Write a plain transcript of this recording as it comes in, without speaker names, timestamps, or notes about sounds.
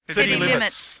City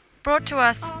Limits. Brought to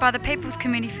us by the People's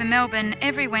Committee for Melbourne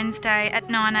every Wednesday at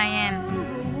 9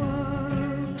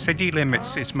 a.m. City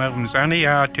Limits is Melbourne's only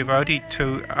hour devoted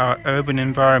to our urban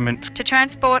environment, To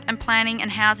transport and planning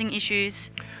and housing issues,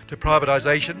 to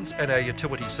privatisations and our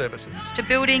utility services. to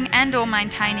building and or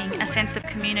maintaining a sense of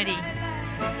community.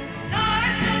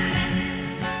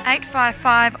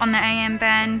 855 on the AM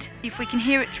band, if we can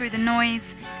hear it through the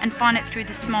noise and find it through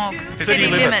the smog. City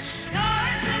Limits.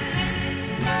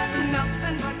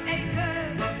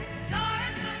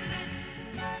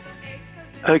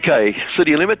 Okay,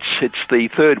 City Limits, it's the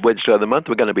third Wednesday of the month.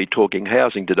 We're going to be talking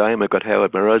housing today, and we've got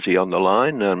Howard Morosi on the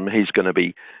line. He's going to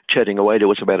be chatting away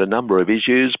to us about a number of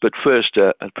issues, but first,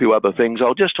 a few other things.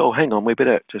 Hang on, we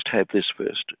better just have this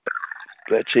first.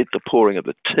 That's it, the pouring of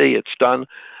the tea, it's done.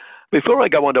 Before I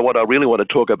go on to what I really want to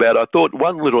talk about, I thought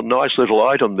one nice little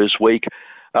item this week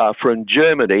from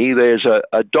Germany. There's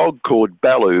a dog called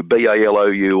Baloo,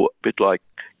 B-A-L-O-U, a bit like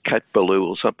Cat Baloo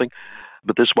or something,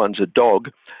 but this one's a dog,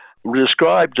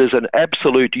 described as an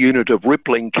absolute unit of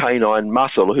rippling canine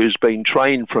muscle who's been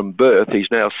trained from birth. He's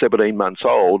now 17 months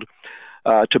old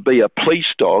to be a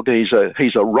police dog. He's a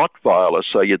Rottweiler,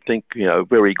 so you'd think,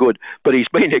 very good. But he's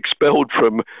been expelled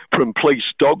from police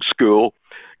dog school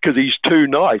because he's too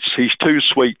nice. He's too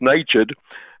sweet-natured,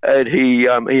 and he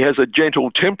has a gentle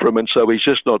temperament, so he's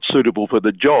just not suitable for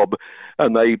the job.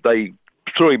 And they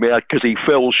threw him out because he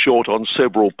fell short on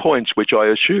several points, which I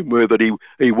assume were that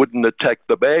he wouldn't attack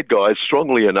the bad guys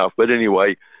strongly enough. But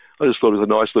anyway, I just thought it was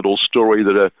a nice little story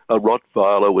that a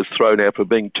Rottweiler was thrown out for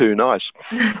being too nice.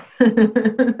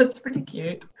 That's pretty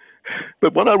cute.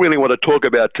 But what I really want to talk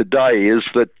about today is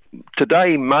that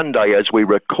today, Monday, as we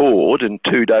record, and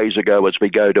 2 days ago as we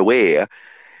go to air,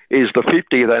 is the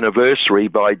 50th anniversary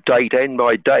by date and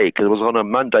by day, because it was on a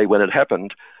Monday when it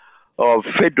happened, of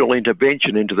federal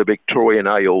intervention into the Victorian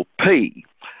ALP.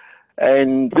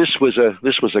 And this was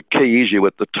a key issue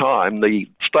at the time. The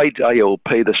state ALP,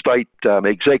 the state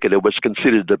executive, was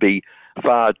considered to be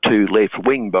far too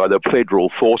left-wing by the federal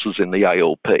forces in the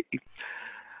ALP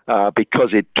because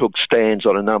it took stands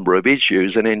on a number of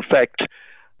issues. And in fact,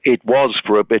 it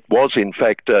was in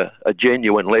fact a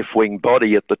genuine left-wing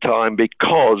body at the time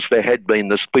because there had been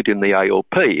the split in the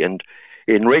ALP. And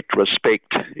in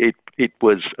retrospect, it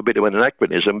was a bit of an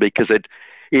anachronism because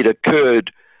it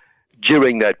occurred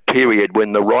during that period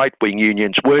when the right-wing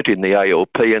unions weren't in the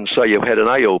ALP, and so you had an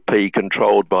ALP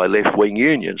controlled by left-wing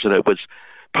unions, and it was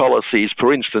policies.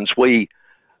 For instance, we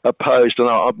opposed, and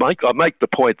I make the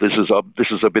point. This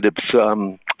is a bit of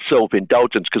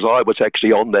self-indulgence because I was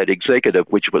actually on that executive,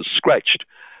 which was scratched,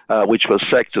 which was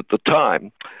sacked at the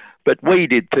time. But we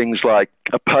did things like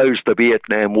oppose the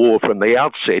Vietnam War from the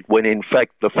outset when, in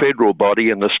fact, the federal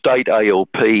body and the state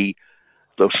ALP,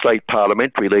 the state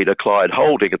parliamentary leader, Clyde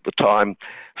Holding, at the time,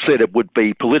 said it would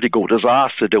be political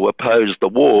disaster to oppose the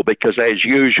war because, as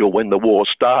usual, when the war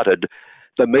started,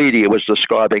 the media was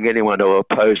describing anyone who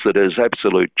opposed it as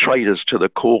absolute traitors to the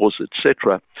cause,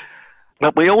 etc.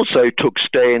 But we also took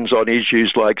stands on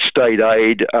issues like state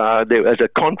aid. There was a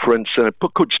conference, and it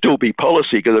could still be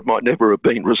policy because it might never have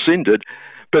been rescinded,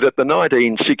 but at the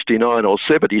 1969 or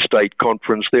 70 state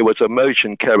conference, there was a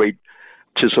motion carried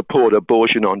to support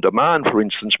abortion on demand, for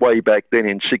instance, way back then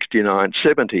in 69,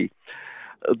 70.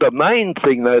 The main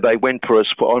thing, though, they went for us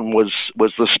on was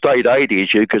the state aid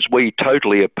issue because we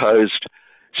totally opposed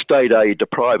state aid to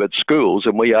private schools,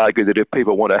 and we argue that if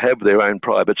people want to have their own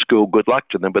private school, good luck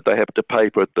to them, but they have to pay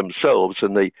for it themselves,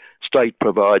 and the state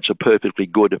provides a perfectly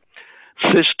good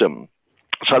system.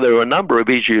 So there are a number of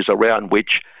issues around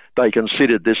which they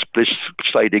considered this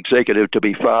state executive to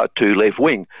be far too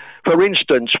left-wing. For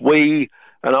instance,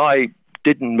 I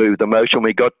didn't move the motion.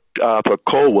 We got Arthur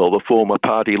Caldwell, the former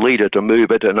party leader, to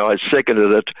move it, and I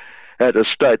seconded it at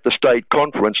the state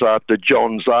conference after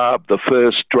John Zarb, the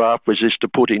first draft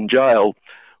resistor put in jail,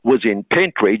 was in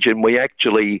Pentridge, and we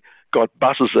actually got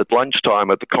buses at lunchtime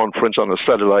at the conference on a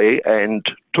Saturday and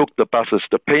took the buses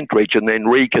to Pentridge and then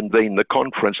reconvened the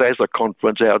conference as a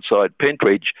conference outside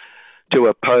Pentridge to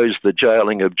oppose the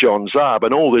jailing of John Zarb.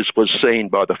 And all this was seen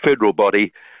by the federal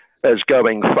body as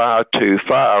going far too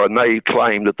far, and they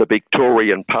claimed that the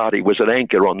Victorian party was an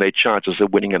anchor on their chances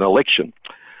of winning an election.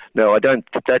 Now,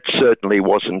 that certainly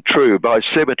wasn't true. By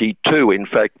 72, in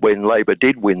fact, when Labor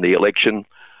did win the election,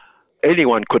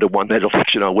 anyone could have won that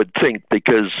election, I would think,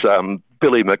 because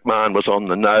Billy McMahon was on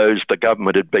the nose. The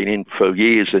government had been in for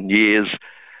years and years.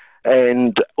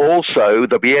 And also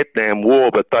the Vietnam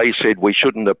War, but they said we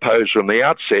shouldn't oppose from the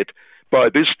outset, by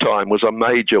this time was a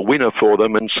major winner for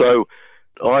them. And so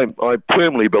I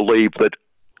firmly believe that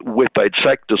if they'd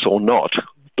sacked us or not,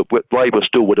 Labor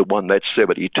still would have won that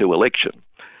 72 election.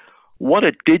 What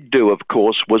it did do, of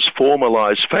course, was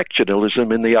formalise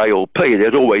factionalism in the ALP. There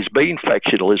had always been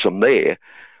factionalism there,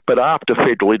 but after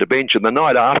federal intervention, the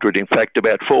night after it, in fact,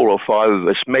 about 4 or 5 of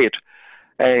us met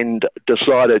and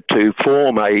decided to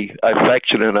form a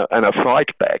faction and a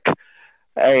fight back.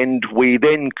 And we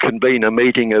then convened a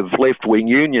meeting of left-wing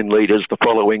union leaders the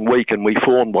following week, and we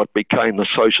formed what became the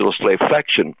Socialist Left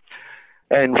faction.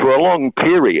 And for a long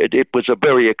period, it was a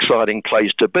very exciting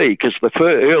place to be, because the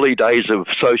early days of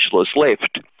Socialist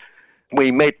Left,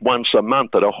 we met once a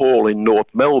month at a hall in North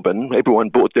Melbourne. Everyone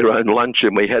brought their own lunch,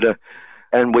 and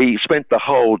we spent the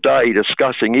whole day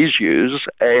discussing issues,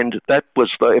 and it was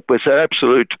an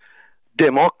absolute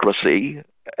democracy.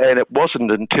 And it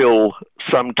wasn't until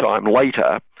sometime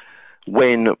later,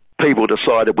 when people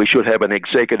decided we should have an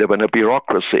executive and a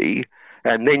bureaucracy,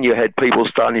 and then you had people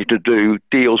starting to do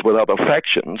deals with other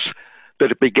factions, that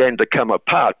it began to come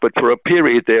apart. But for a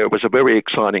period there, it was a very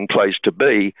exciting place to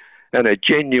be, and a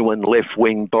genuine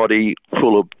left-wing body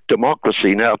full of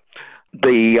democracy. Now,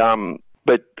 and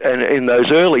in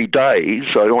those early days,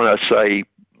 I don't want to say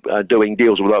doing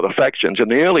deals with other factions. In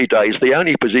the early days, the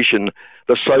only position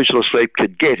the Socialist Left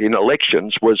could get in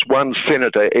elections was one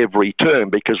senator every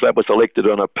term, because that was elected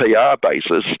on a PR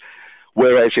basis,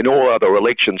 whereas in all other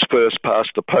elections, first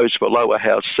past the post for lower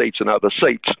house seats and other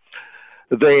seats,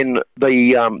 then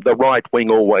the right wing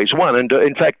always won. And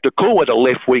in fact, to call it a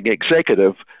left-wing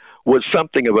executive was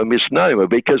something of a misnomer,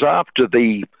 because after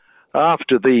the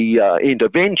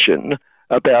intervention,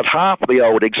 about half the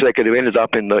old executive ended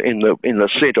up in the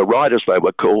centre right, as they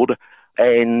were called,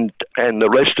 and the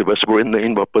rest of us were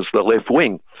in what was the left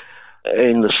wing,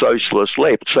 in the Socialist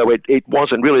Left. So it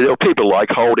wasn't really. There were people like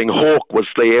Holding Hawke was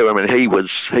there. I mean,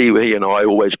 he and I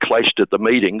always clashed at the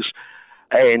meetings,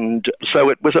 and so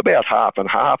it was about half and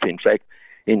half, in fact,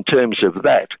 in terms of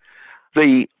that.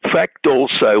 The fact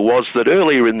also was that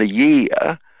earlier in the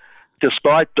year,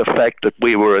 despite the fact that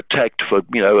we were attacked for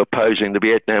opposing the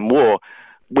Vietnam War,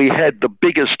 we had the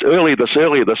biggest earlier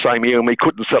the same year, and we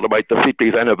couldn't celebrate the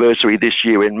 50th anniversary this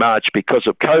year in March because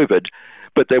of COVID.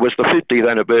 But there was the 50th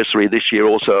anniversary this year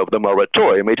also of the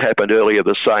moratorium. It happened earlier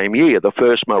the same year, the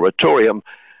first moratorium,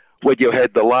 when you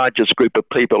had the largest group of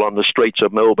people on the streets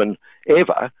of Melbourne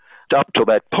ever up to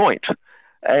that point.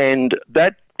 And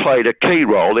that played a key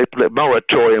role. The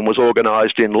moratorium was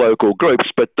organised in local groups,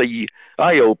 but the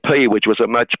ALP, which was a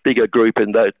much bigger group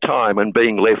in that time and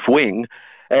being left-wing,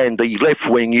 and the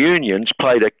left-wing unions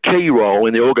played a key role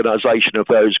in the organisation of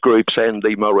those groups and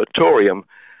the moratorium.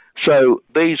 So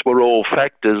these were all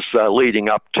factors leading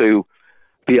up to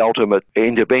the ultimate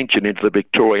intervention into the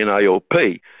Victorian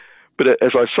ALP. But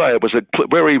as I say, it was a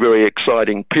very, very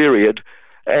exciting period.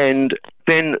 And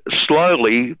then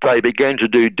slowly they began to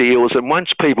do deals. And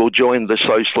once people joined the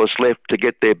Socialist Left to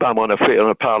get their bum on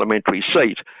a parliamentary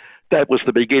seat, that was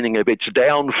the beginning of its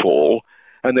downfall.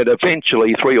 And then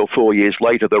eventually, 3 or 4 years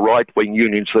later, the right-wing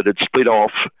unions that had split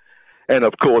off. And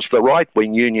of course, the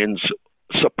right-wing unions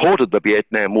supported the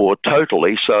Vietnam War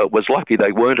totally, so it was lucky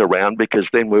they weren't around, because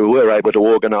then we were able to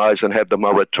organise and have the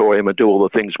moratorium and do all the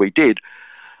things we did.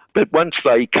 But once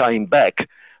they came back,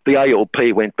 the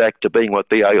ALP went back to being what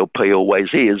the ALP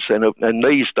always is, and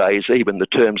these days even the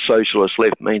term Socialist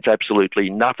Left means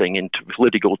absolutely nothing in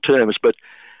political terms, but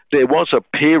there was a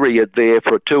period there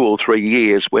for 2 or 3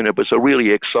 years when it was a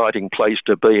really exciting place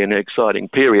to be, an exciting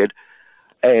period.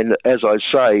 And as I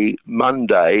say,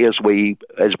 Monday, as we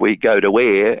go to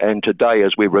air, and today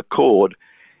as we record,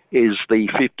 is the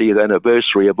 50th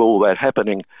anniversary of all that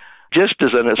happening. Just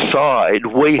as an aside,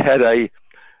 we had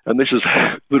and this is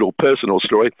a little personal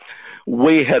story,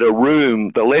 we had a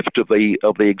room, the left of the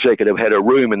executive had a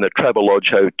room in the Travelodge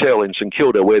Hotel in St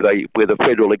Kilda where the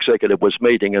federal executive was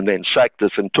meeting, and then sacked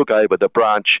us and took over the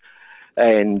branch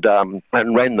and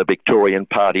ran the Victorian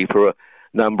Party for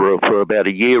about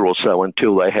a year or so,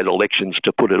 until they had elections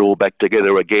to put it all back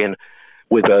together again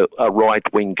with a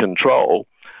right-wing control.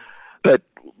 But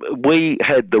we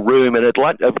had the room, and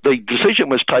the decision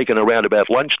was taken around about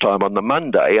lunchtime on the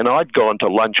Monday, and I'd gone to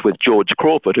lunch with George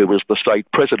Crawford, who was the state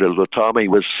president at the time. He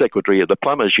was secretary of the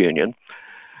Plumbers Union.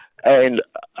 And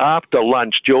after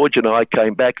lunch, George and I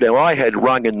came back. Now, I had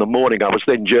rung in the morning. I was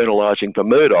then journalising for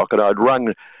Murdoch, and I'd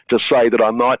rung to say that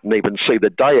I mightn't even see the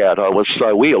day out. I was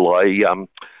so ill. I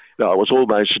was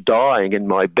almost dying in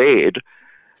my bed.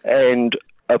 And,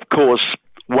 of course,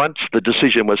 once the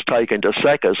decision was taken to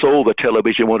sack us, all the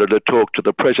television wanted to talk to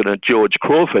the president, George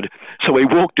Crawford. So we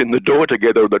walked in the door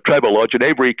together at the Travelodge, and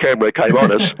every camera came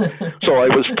on us. So I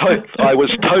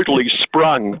was totally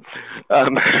sprung.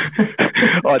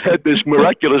 I'd had this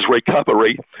miraculous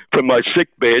recovery from my sick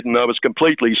bed, and I was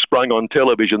completely sprung on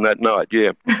television that night.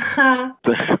 Yeah.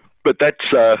 But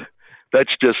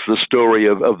that's just the story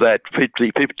of that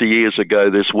 50 years ago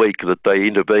this week that they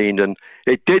intervened, and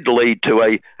it did lead to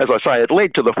as I say, it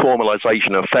led to the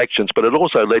formalisation of factions, but it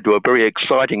also led to a very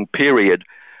exciting period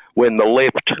when the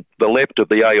left of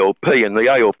the ALP, and the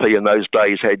ALP in those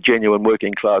days had genuine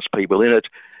working class people in it,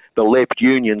 the left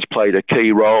unions played a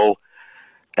key role,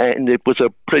 and it was a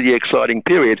pretty exciting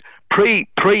period.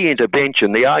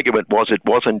 Pre-intervention, the argument was it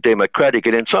wasn't democratic,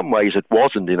 and in some ways it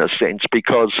wasn't in a sense,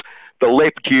 because the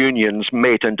left unions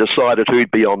met and decided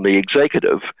who'd be on the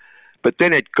executive, but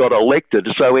then it got elected.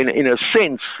 So in a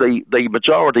sense, the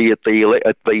majority at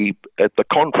the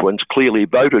conference clearly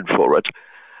voted for it,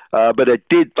 but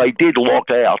they did lock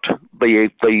out the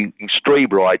extreme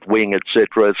right wing,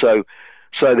 etc. So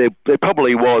there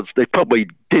probably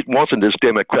wasn't as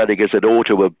democratic as it ought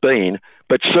to have been,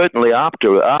 but certainly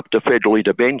after federal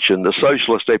intervention, the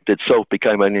socialist left itself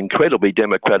became an incredibly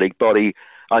democratic body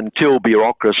until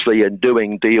bureaucracy and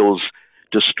doing deals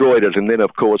destroyed it. And then,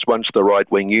 of course, once the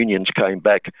right-wing unions came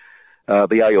back,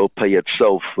 the ALP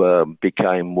itself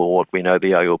became what we know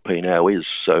the ALP now is.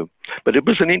 So, but it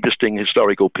was an interesting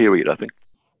historical period, I think.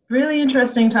 Really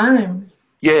interesting time.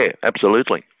 Yeah,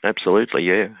 absolutely,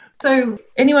 yeah. So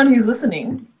anyone who's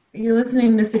listening, you're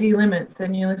listening to City Limits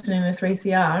and you're listening to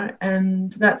 3CR,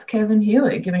 and that's Kevin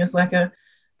Healy giving us like a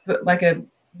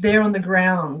there on the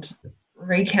ground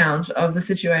recount of the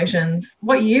situations.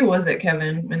 What year was it,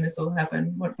 Kevin, when this all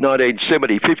happened?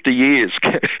 1970, 50 years.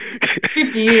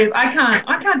 50 years. I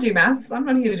can't do maths. I'm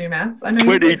not here to do maths. I know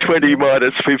 2020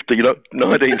 minus 50,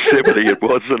 1970 it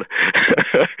wasn't.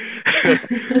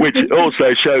 Which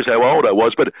also shows how old I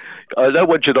was. But I don't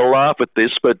want you to laugh at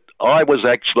this, but I was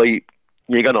actually,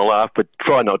 you're going to laugh, but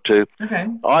try not to. Okay.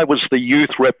 I was the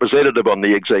youth representative on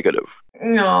the executive.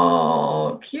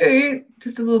 Oh, cute.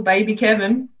 Just a little baby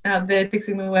Kevin out there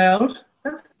fixing the world.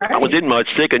 That's great. I was in my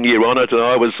second year on it, and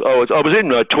I was in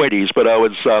my 20s, but I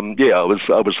was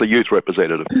the youth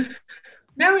representative.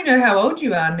 Now we know how old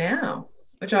you are now,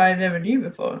 which I never knew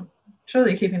before.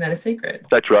 Surely you're keeping that a secret.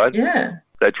 That's right. Yeah.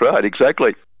 That's right,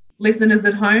 exactly. Listeners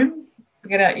at home,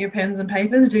 get out your pens and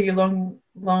papers, do your long.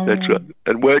 That's right,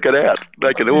 and work it out.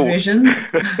 Make it all. If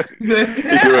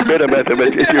you're a better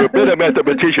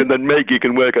mathematician than me, you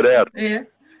can work it out. Yeah,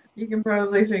 you can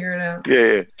probably figure it out.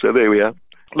 Yeah, so there we are.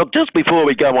 Look, just before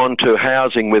we go on to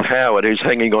housing with Howard, who's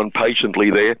hanging on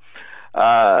patiently there,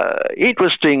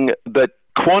 interesting that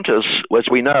Qantas, as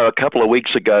we know, a couple of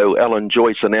weeks ago, Alan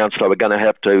Joyce announced they were going to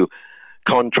have to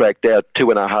contract out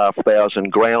 2,500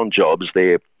 ground jobs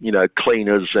there,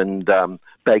 cleaners and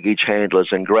baggage handlers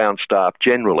and ground staff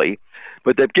generally,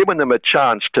 but they've given them a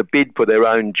chance to bid for their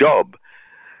own job.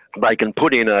 They can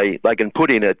put in a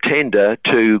tender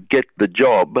to get the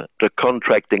job, the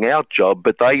contracting out job,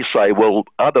 but they say, well,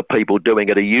 other people doing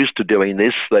it are used to doing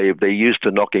this. They're used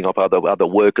to knocking off other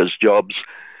workers' jobs.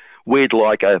 We'd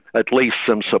like at least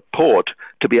some support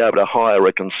to be able to hire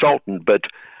a consultant, but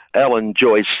Alan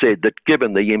Joyce said that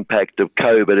given the impact of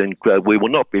COVID, and we will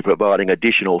not be providing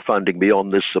additional funding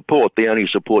beyond this support. The only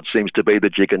support seems to be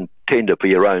that you can tender for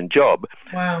your own job.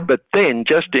 Wow. But then,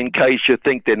 just in case you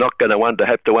think they're not going to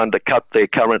have to undercut their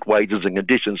current wages and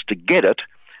conditions to get it,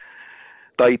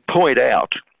 they point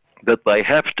out that they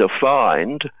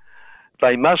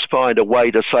must find a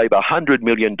way to save $100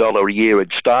 million a year in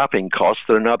staffing costs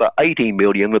and another $80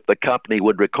 million that the company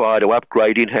would require to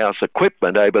upgrade in-house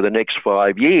equipment over the next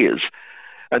 5 years.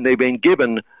 And they've been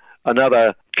given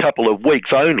another couple of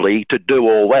weeks only to do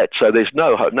all that, so there's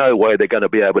no way they're going to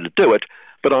be able to do it.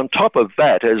 But on top of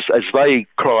that, as they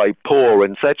cry poor,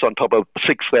 and that's on top of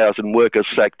 6,000 workers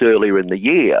sacked earlier in the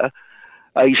year,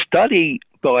 a study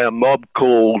by a mob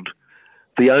called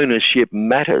The Ownership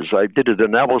Matters. They did an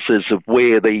analysis of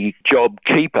where the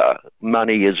JobKeeper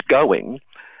money is going.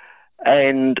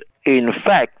 And in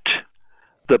fact,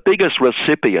 the biggest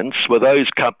recipients were those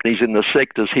companies in the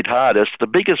sectors hit hardest. The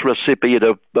biggest recipient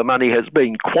of the money has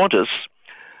been Qantas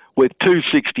with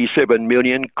 $267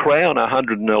 million, Crown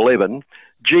 $111,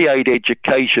 G8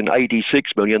 Education $86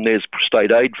 million, there's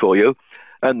state aid for you,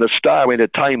 and the Star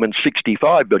Entertainment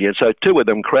 $65 million. So two of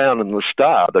them, Crown and the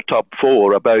Star, the top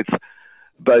four, are both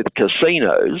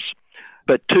casinos,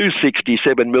 but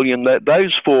 $267 million,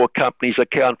 those four companies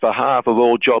account for half of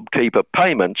all JobKeeper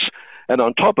payments. And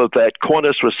on top of that,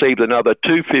 Qantas received another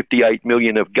 $258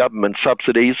 million of government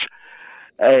subsidies.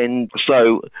 And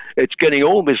so it's getting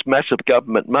all this massive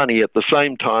government money at the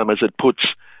same time as it puts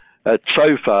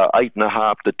so far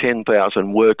 8,500 to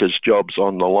 10,000 workers' jobs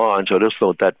on the line. So I just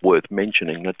thought that worth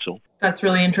mentioning, that's all. That's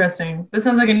really interesting. That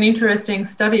sounds like an interesting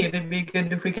study. It'd be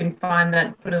good if we can find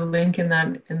that, put a link in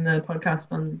the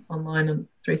podcast online on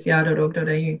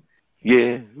 3cr.org.au.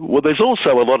 Yeah, well, there's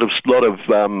also a lot of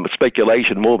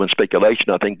speculation, more than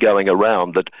speculation, I think, going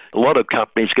around that a lot of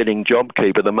companies getting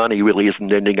JobKeeper, the money really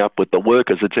isn't ending up with the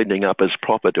workers; it's ending up as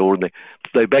profit, or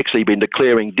they've actually been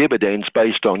declaring dividends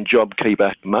based on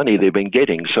JobKeeper money they've been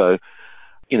getting. So,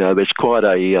 there's quite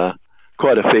a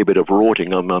fair bit of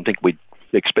rorting. I think we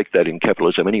expect that in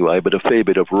capitalism anyway, but a fair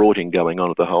bit of rorting going on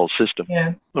with the whole system.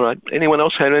 Yeah. All right. Anyone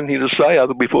else have anything to say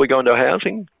before we go into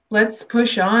housing? Let's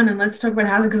push on and let's talk about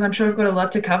housing because I'm sure we've got a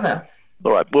lot to cover.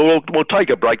 All right. Well, we'll take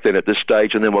a break then at this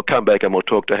stage, and then we'll come back and we'll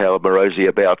talk to Howard Morosi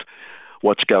about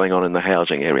what's going on in the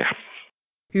housing area.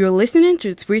 You're listening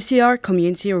to 3CR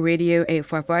Community Radio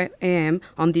 855 AM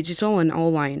on digital and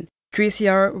online.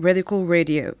 3CR Radical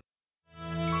Radio.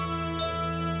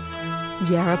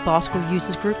 Yarra Bicycle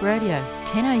Users Group Radio,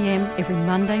 10 a.m. every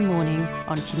Monday morning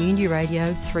on Community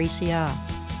Radio 3CR.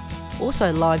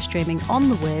 Also live streaming on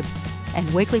the web and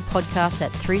weekly podcasts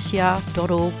at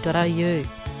 3cr.org.au.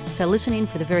 So listen in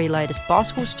for the very latest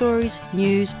bicycle stories,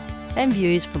 news and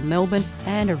views from Melbourne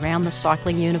and around the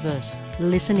cycling universe.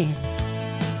 Listen in.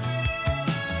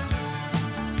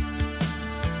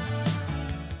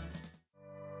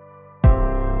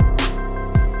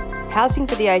 Housing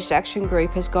for the Aged Action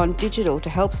Group has gone digital to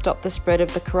help stop the spread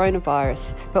of the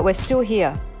coronavirus, but we're still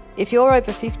here. If you're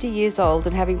over 50 years old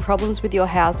and having problems with your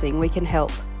housing, we can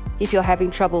help. If you're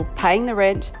having trouble paying the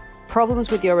rent,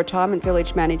 problems with your retirement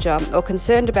village manager, or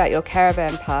concerned about your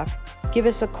caravan park, give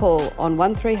us a call on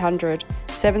 1300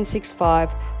 765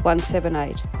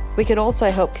 178. We can also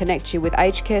help connect you with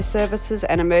aged care services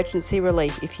and emergency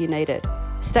relief if you need it.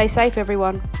 Stay safe,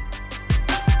 everyone.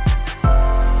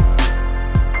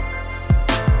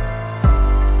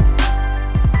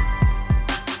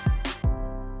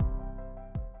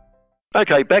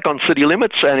 Okay, back on City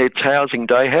Limits, and it's Housing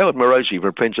Day. Howard Morosi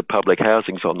from Friends of Public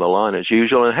Housing's on the line as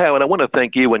usual. And Howard, I want to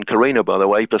thank you and Karina, by the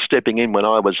way, for stepping in when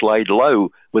I was laid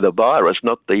low with a virus,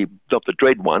 not the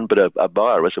dread one, but a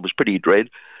virus. It was pretty dread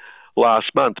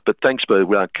last month. But thanks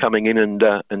for coming in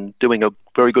and doing a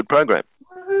very good program.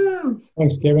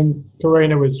 Thanks, Kevin.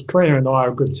 Karina and I are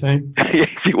a good team. Yes,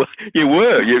 you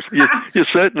were. You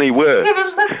certainly were.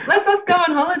 Kevin, let's us go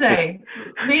on holiday.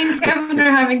 Me and Kevin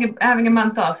are having a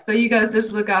month off, so you guys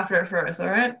just look after it for us, all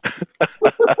right?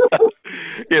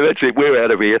 Yeah, that's it. We're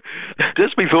out of here.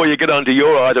 Just before you get on to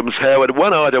your items, Howard,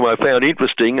 one item I found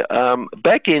interesting.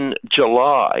 Back in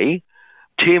July,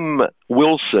 Tim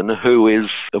Wilson, who is,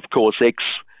 of course,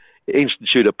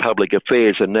 ex-Institute of Public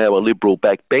Affairs and now a Liberal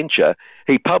backbencher,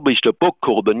 he published a book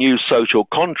called The New Social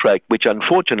Contract, which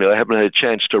unfortunately I haven't had a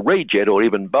chance to read yet or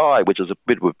even buy, which is a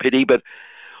bit of a pity. But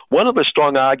one of the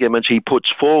strong arguments he puts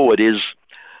forward is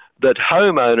that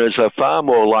homeowners are far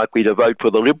more likely to vote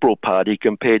for the Liberal Party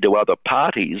compared to other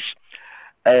parties.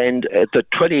 And at the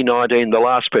 2019, the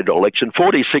last federal election,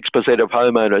 46% of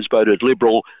homeowners voted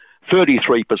Liberal,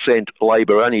 33%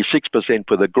 Labor, only 6%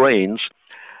 for the Greens.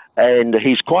 And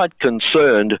he's quite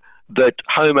concerned that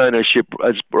ownership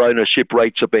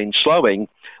rates have been slowing.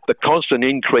 The constant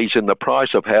increase in the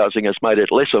price of housing has made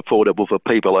it less affordable for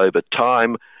people over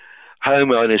time.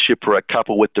 Home ownership for a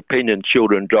couple with dependent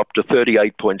children dropped to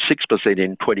 38.6%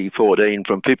 in 2014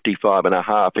 from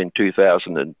 55.5% in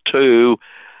 2002.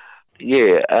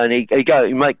 Yeah, and he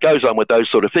goes on with those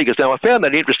sort of figures. Now, I found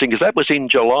that interesting because that was in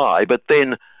July, but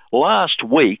then last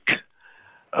week,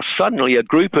 suddenly a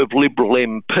group of Liberal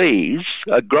MPs,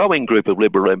 a growing group of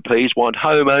Liberal MPs, want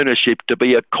home ownership to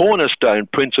be a cornerstone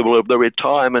principle of the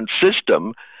retirement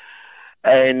system,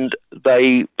 and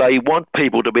they want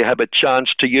people to have a chance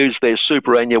to use their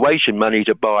superannuation money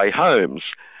to buy homes.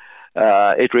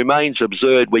 It remains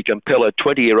absurd we compel a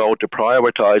 20-year-old to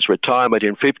prioritise retirement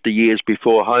in 50 years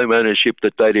before home ownership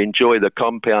that they'd enjoy the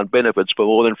compound benefits for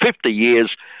more than 50 years,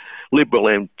 Liberal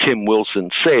M. Tim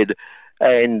Wilson said.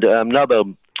 And another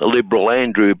Liberal,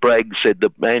 Andrew Bragg, said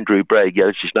that Andrew Bragg,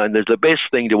 yes, his name, that the best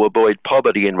thing to avoid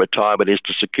poverty in retirement is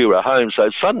to secure a home. So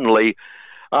suddenly,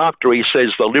 after he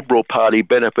says the Liberal Party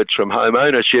benefits from home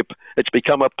ownership, it's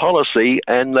become a policy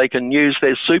and they can use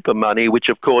their super money, which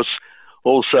of course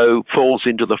also falls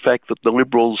into the fact that the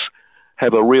Liberals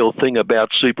have a real thing about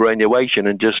superannuation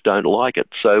and just don't like it.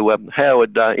 So,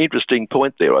 Howard, interesting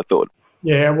point there, I thought.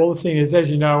 Yeah, well, the thing is, as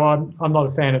you know, I'm not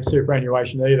a fan of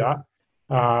superannuation either.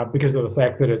 Because of the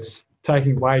fact that it's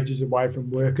taking wages away from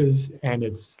workers and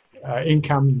its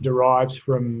income derives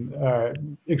from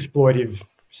exploitive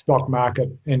stock market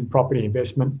and property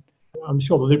investment. I'm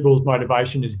sure the Liberals'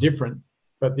 motivation is different,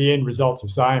 but the end result's the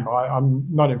same. I'm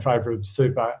not in favour of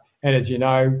super. And as you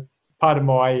know, part of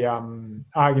my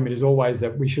argument is always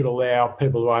that we should allow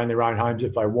people to own their own homes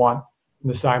if they want, in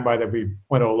the same way that we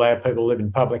want to allow people to live in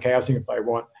public housing if they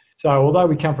want. So although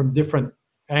we come from different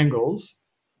angles,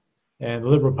 and the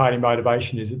Liberal Party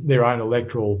motivation is their own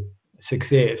electoral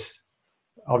success,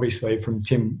 obviously from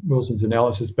Tim Wilson's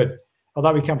analysis, but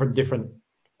although we come from different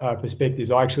perspectives,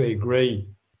 I actually agree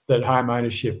that home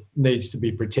ownership needs to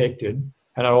be protected.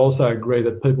 And I also agree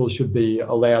that people should be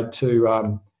allowed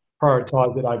to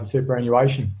prioritise it over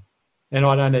superannuation. And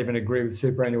I don't even agree with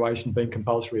superannuation being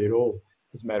compulsory at all,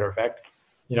 as a matter of fact.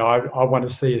 You know, I want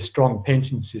to see a strong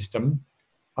pension system.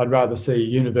 I'd rather see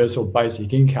universal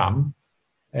basic income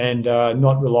and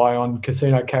not rely on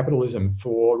casino capitalism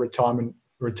for retirement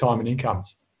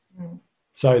incomes.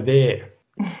 So there.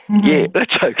 Yeah,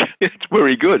 that's okay. It's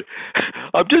very good.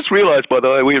 I've just realised, by the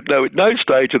way, we have no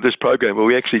stage of this program where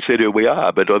we actually said who we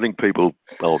are, but I think people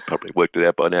probably worked it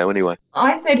out by now anyway.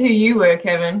 I said who you were,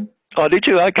 Kevin. Oh, did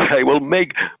you? Okay. Well,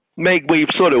 Meg, we've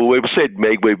said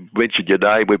Meg, we've mentioned your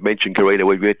name, we've mentioned Karina,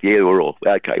 we're all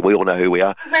okay. We all know who we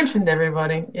are. I mentioned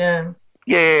everybody. Yeah.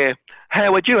 Yeah.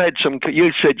 Howard,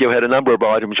 you said you had a number of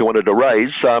items you wanted to raise.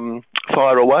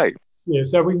 Fire away. Yeah.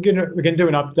 So we can do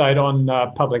an update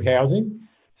on public housing.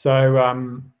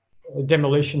 So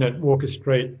demolition at Walker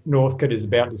Street, Northcote is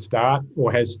about to start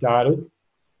or has started.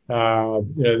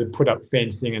 They put up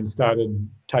fencing and started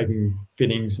taking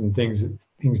fittings and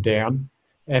things down.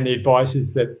 And the advice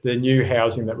is that the new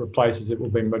housing that replaces it will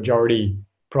be majority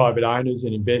private owners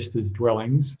and investors'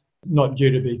 dwellings, not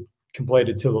due to be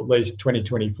completed till at least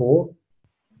 2024.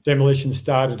 Demolition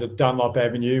started at Dunlop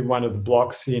Avenue, one of the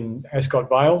blocks in Ascot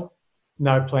Vale.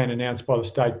 No plan announced by the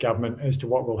state government as to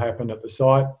what will happen at the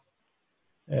site.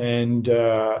 And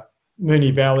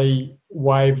Moonee Valley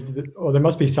there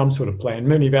must be some sort of plan.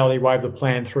 Moonee Valley waived the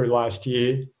plan through last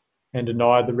year and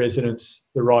denied the residents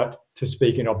the right to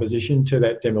speak in opposition to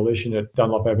that demolition at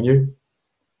Dunlop Avenue.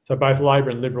 So both Labor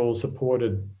and Liberal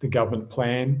supported the government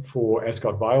plan for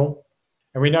Ascot Vale.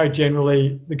 And we know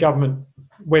generally the government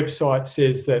website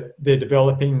says that they're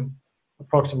developing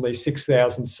approximately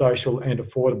 6,000 social and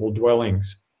affordable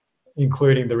dwellings,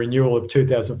 including the renewal of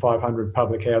 2,500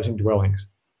 public housing dwellings.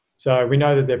 So we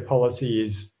know that their policy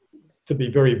is to be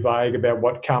very vague about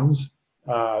what comes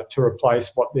to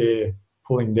replace what they're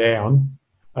pulling down,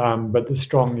 but the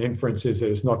strong inference is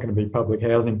that it's not going to be public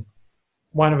housing.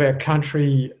 One of our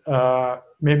country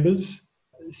members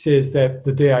says that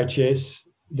the DHS,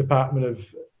 Department of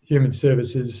Human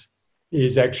Services,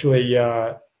 is actually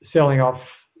selling off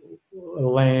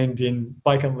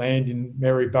vacant land in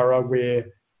Maryborough where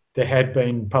there had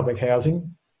been public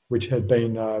housing, which had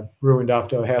been ruined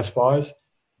after house fires.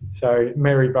 So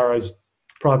Maryborough's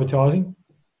privatising.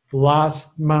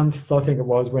 Last month, I think it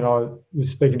was, when I was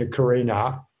speaking to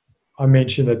Karina, I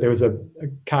mentioned that there was a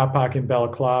car park in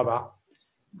Balaclava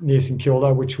near St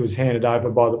Kilda, which was handed over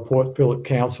by the Port Phillip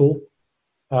Council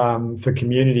for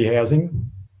community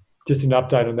housing. Just an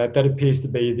update on that. That appears to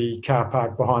be the car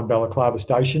park behind Balaclava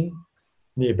Station,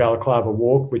 near Balaclava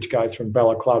Walk, which goes from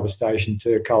Balaclava Station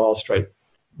to Carlisle Street.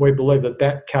 We believe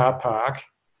that car park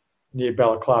near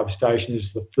Balaclava Station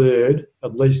is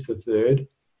at least the third,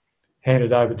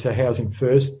 handed over to Housing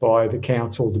First by the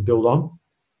council to build on.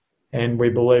 And we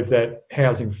believe that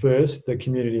Housing First, the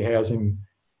community housing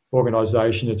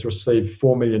organisation, has received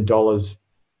 $4 million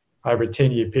over a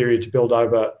 10-year period to build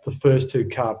over the first two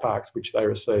car parks which they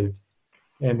received.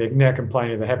 And they're now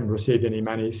complaining they haven't received any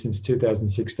money since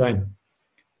 2016.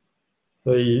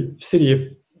 The City of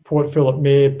Port Phillip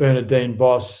Mayor Bernardine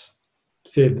Voss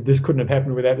said that this couldn't have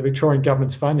happened without the Victorian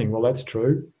government's funding. Well, that's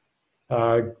true.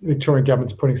 Victorian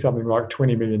government's putting something like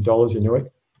 $20 million into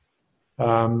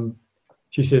it.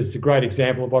 She says it's a great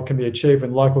example of what can be achieved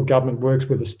when local government works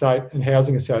with the state and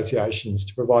housing associations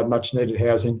to provide much needed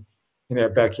housing in our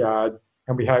backyard,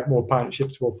 and we hope more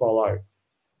partnerships will follow.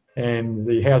 And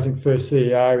the Housing First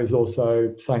CEO is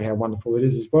also saying how wonderful it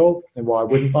is as well, and why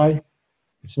wouldn't they?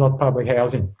 It's not public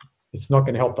housing. It's not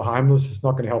going to help the homeless. It's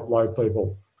not going to help low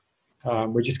people.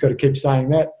 We just got to keep saying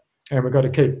that, and we've got to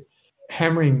keep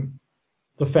hammering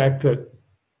the fact that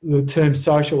the term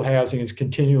social housing is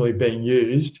continually being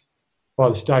used by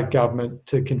the state government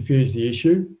to confuse the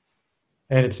issue,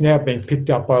 and it's now being picked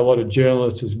up by a lot of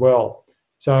journalists as well.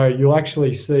 So you'll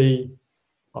actually see,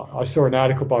 I saw an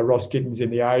article by Ross Gittins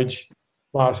in The Age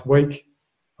last week.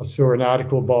 I saw an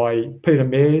article by Peter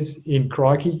Mayers in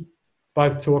Crikey,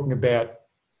 both talking about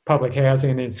public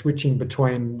housing and then switching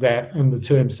between that and the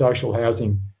term social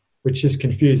housing, which just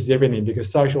confuses everything, because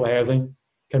social housing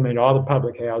can mean either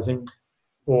public housing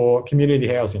or community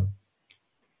housing.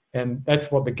 And that's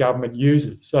what the government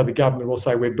uses. So the government will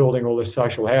say we're building all this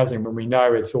social housing when we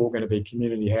know it's all going to be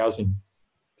community housing.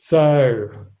 So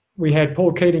we had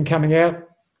Paul Keating coming out,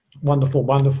 wonderful,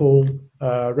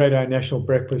 Radio National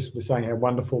Breakfast was saying how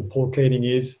wonderful Paul Keating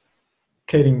is.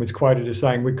 Keating was quoted as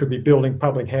saying we could be building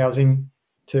public housing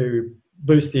to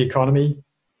boost the economy,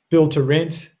 build to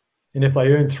rent, and if they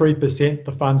earn 3%,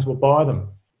 the funds will buy them.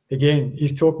 Again,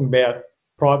 he's talking about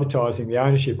privatising the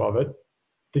ownership of it,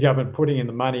 the government putting in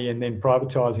the money and then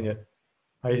privatising it.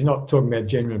 He's not talking about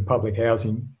genuine public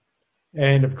housing.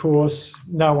 And of course,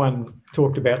 no one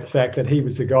talked about the fact that he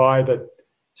was the guy that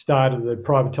started the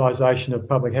privatisation of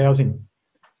public housing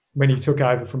when he took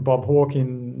over from Bob Hawke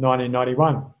in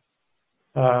 1991.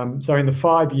 So in the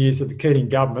 5 years of the Keating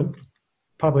government,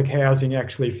 public housing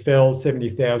actually fell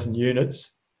 70,000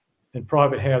 units and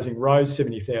private housing rose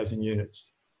 70,000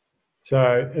 units.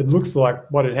 So it looks like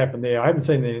what had happened there, I haven't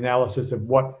seen the analysis of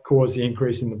what caused the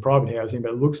increase in the private housing,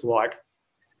 but it looks like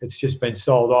it's just been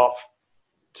sold off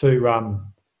to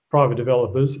private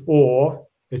developers, or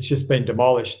it's just been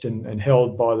demolished and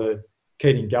held by the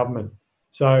Keating government.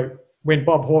 So when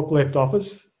Bob Hawke left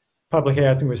office, public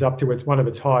housing was up to one of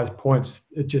its highest points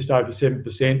at just over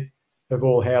 7% of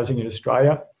all housing in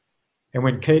Australia. And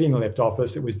when Keating left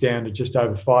office, it was down to just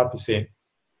over 5%.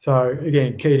 So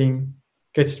again, Keating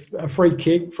gets a free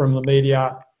kick from the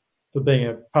media for being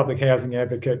a public housing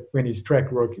advocate when his track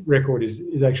record is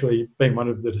actually being one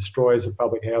of the destroyers of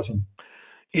public housing.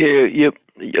 Yeah,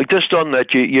 just on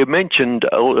that, you mentioned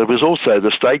it was also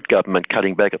the state government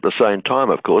cutting back at the same time,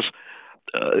 of course.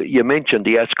 You mentioned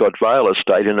the Ascot Vale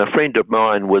estate, and a friend of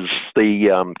mine was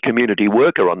the community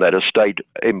worker on that estate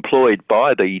employed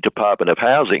by the Department of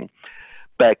Housing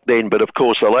back then. But of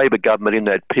course, the Labor government in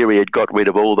that period got rid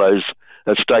of all those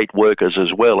estate workers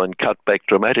as well and cut back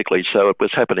dramatically. So it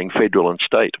was happening federal and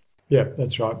state. Yeah,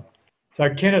 that's right. So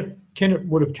Kennett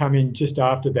would have come in just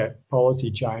after that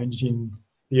policy change in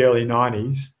the early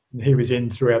 90s. And he was in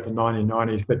throughout the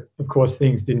 1990s. But of course,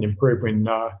 things didn't improve when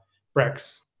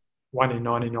Brax won in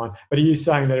 99. But are you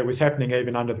saying that it was happening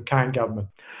even under the Kane government?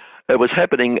 It was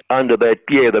happening under that,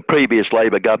 the previous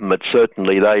Labor government,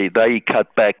 certainly. They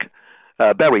cut back.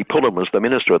 Barry Pullen was the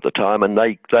minister at the time, and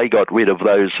they got rid of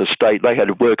those estates. They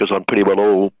had workers on pretty well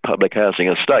all public housing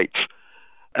estates,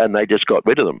 and they just got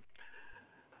rid of them.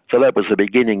 So that was the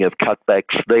beginning of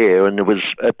cutbacks there, and it was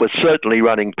certainly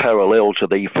running parallel to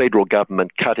the federal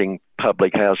government cutting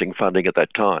public housing funding at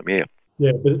that time,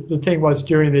 Yeah, but the thing was,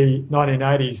 during the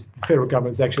 1980s, the federal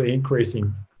government was actually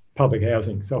increasing public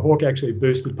housing. So Hawke actually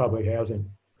boosted public housing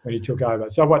when he took over.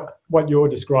 So what you're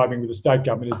describing with the state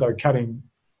government is they were cutting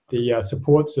the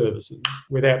support services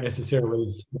without necessarily...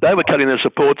 They were cutting the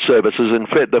support services, and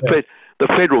the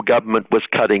federal government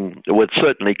would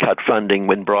certainly cut funding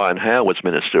when Brian Howe was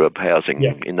Minister of Housing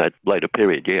in that later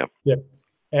period, Yep.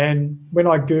 And when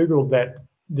I Googled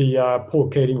the Paul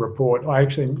Keating report, I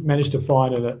actually managed to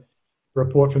find a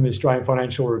report from the Australian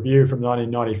Financial Review from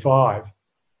 1995.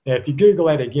 Now, if you Google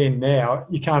that again now,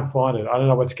 you can't find it. I don't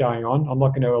know what's going on. I'm not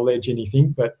going to allege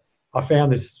anything, but I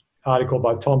found this article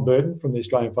by Tom Burton from the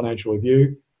Australian Financial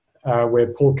Review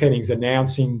where Paul Keating's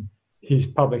announcing his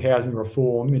public housing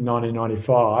reform in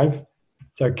 1995.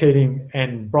 So Keating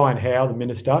and Brian Howe, the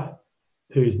minister,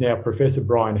 who's now Professor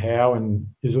Brian Howe, and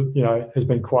is, has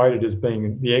been quoted as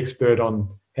being the expert on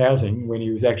housing when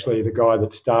he was actually the guy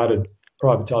that started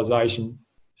privatisation.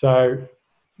 So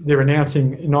they're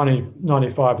announcing in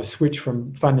 1995 a switch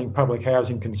from funding public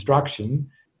housing construction,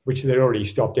 which they'd already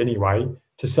stopped anyway,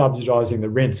 to subsidising the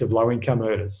rents of low-income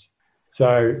earners.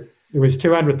 So there was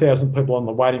 200,000 people on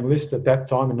the waiting list at that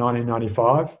time in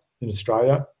 1995 in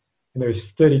Australia, and there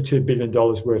was $32 billion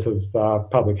worth of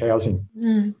public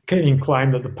housing. Keating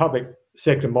claimed that the public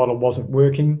sector model wasn't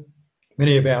working.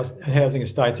 Many of our housing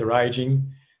estates are ageing.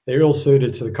 They're ill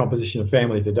suited to the composition of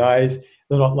family today's.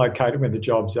 They're not located where the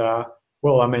jobs are.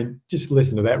 Well, I mean, just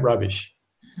listen to that rubbish.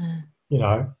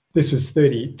 This was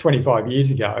 25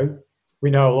 years ago. We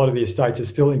know a lot of the estates are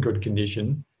still in good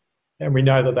condition, and we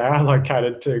know that they are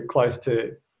located close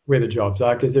to where the jobs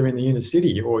are because they're in the inner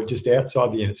city or just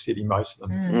outside the inner city, most of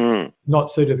them.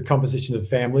 Not suited to the composition of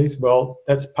families. Well,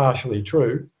 that's partially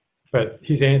true, but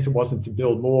his answer wasn't to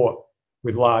build more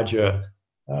with larger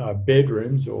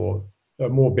bedrooms or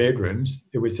more bedrooms.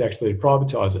 It was actually to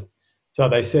privatise it. So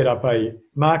they set up a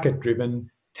market-driven,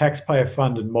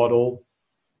 taxpayer-funded model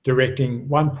directing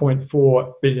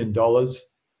 $1.4 billion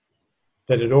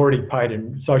that had already paid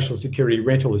in Social Security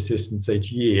rental assistance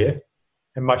each year,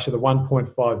 and much of the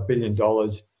 $1.5 billion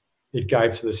it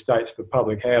gave to the states for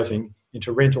public housing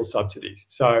into rental subsidies.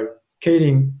 So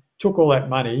Keating took all that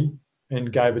money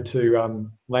and gave it to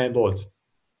landlords,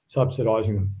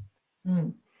 subsidising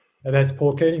them. And that's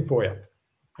Paul Keating for you.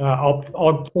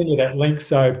 I'll send you that link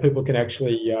so people can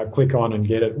actually click on and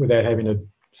get it without having to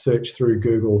search through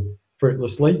Google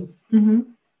fruitlessly. Mm-hmm.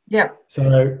 Yep.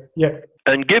 So, yeah.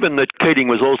 And given that Keating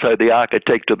was also the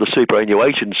architect of the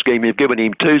superannuation scheme, you've given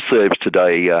him 2 serves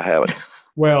today, Howard.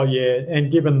 Well, yeah, and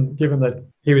given that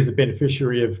he was the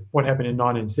beneficiary of what happened in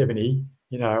 1970,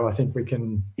 I think we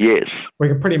can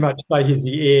pretty much say he's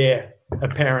the heir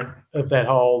apparent of that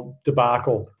whole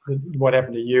debacle, what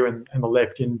happened to you and the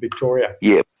left in Victoria.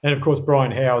 Yep. And of course,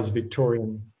 Brian Howe is a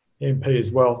Victorian MP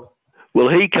as well. Well,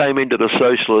 he came into the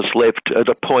socialist left at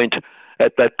that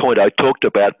point I talked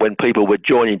about, when people were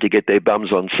joining to get their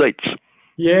bums on seats.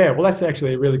 Yeah, well, that's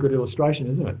actually a really good illustration,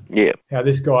 isn't it? Yeah. How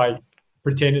this guy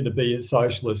pretended to be a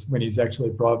socialist when he's actually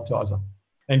a privatiser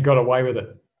and got away with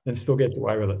it and still gets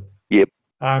away with it. Yep.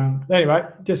 Anyway,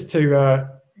 just to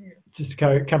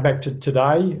come back to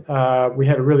today, we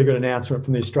had a really good announcement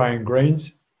from the Australian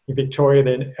Greens in Victoria.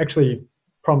 They're actually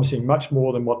promising much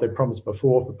more than what they promised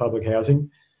before for public housing.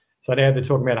 So now they're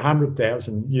talking about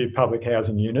 100,000 new public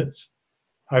housing units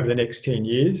over the next 10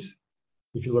 years,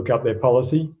 if you look up their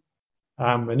policy.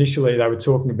 Initially, they were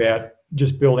talking about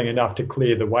just building enough to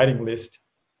clear the waiting list,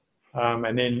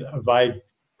 and then a vague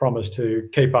promise to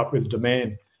keep up with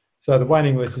demand. So the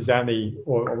waiting list is only,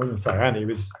 or I wouldn't say only,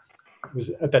 was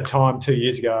at that time 2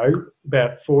 years ago,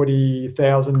 about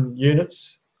 40,000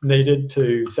 units needed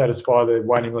to satisfy the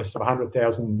waiting list of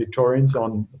 100,000 Victorians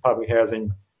on the public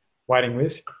housing waiting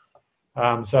list.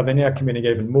 So they're now committing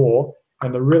even more.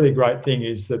 And the really great thing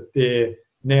is that they're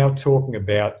now talking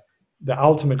about the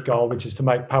ultimate goal, which is to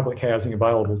make public housing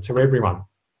available to everyone.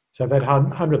 So that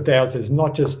 100,000 is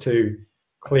not just to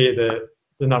clear the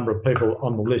number of people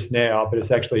on the list now, but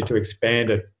it's actually to expand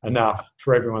it enough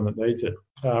for everyone that needs it,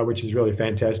 which is really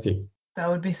fantastic. That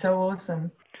would be so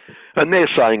awesome. And they're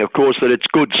saying, of course, that it's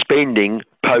good spending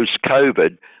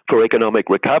post-COVID for economic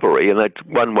recovery, and that's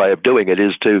one way of doing it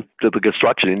is to the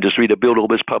construction industry to build all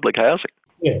this public housing.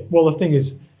 Yeah, well, the thing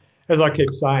is, as I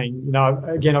keep saying,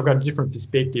 again, I've got a different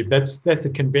perspective. That's a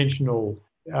conventional,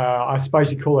 I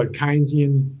suppose you call it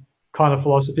Keynesian kind of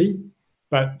philosophy.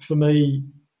 But for me,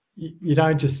 you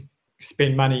don't just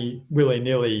spend money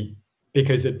willy-nilly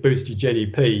because it boosts your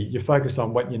GDP. You focus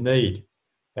on what you need.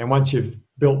 And once you've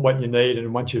built what you need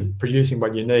and once you're producing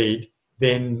what you need,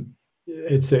 then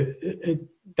that's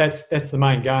the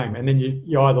main game. And then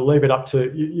you either leave it up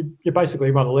to, you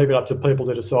basically want to leave it up to people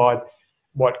to decide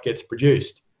what gets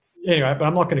produced. Anyway, but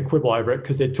I'm not going to quibble over it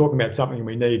because they're talking about something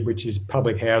we need, which is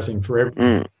public housing for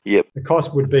everyone. Yep. The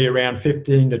cost would be around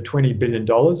 $15 to $20 billion,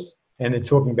 and they're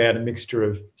talking about a mixture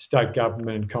of state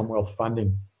government and Commonwealth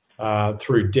funding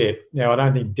through debt. Now, I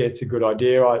don't think debt's a good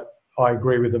idea. I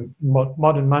agree with the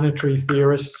modern monetary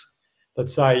theorists that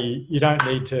say you don't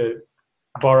need to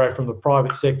borrow from the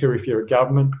private sector if you're a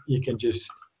government. You can just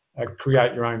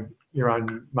create your own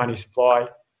money supply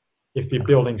if you're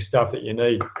building stuff that you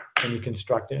need and you're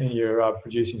constructing and you're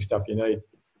producing stuff you need.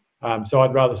 So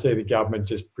I'd rather see the government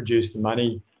just produce the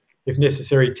money, if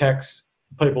necessary, tax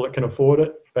people that can afford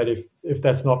it. But if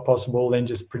that's not possible, then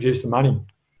just produce the money.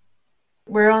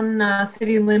 We're on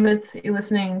City Limits. You're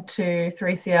listening to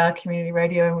 3CR Community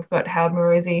Radio, and we've got Howard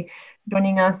Morosi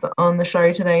joining us on the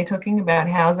show today talking about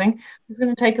housing. We're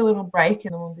going to take a little break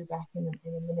and then we'll be back in a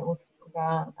minute. We'll talk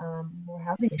about more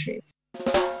housing issues.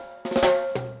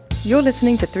 You're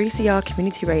listening to 3CR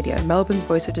Community Radio, Melbourne's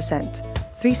voice of dissent.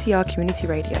 3CR Community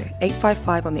Radio,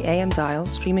 855 on the AM dial,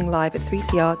 streaming live at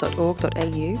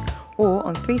 3cr.org.au or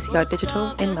on 3CR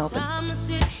Digital in Melbourne.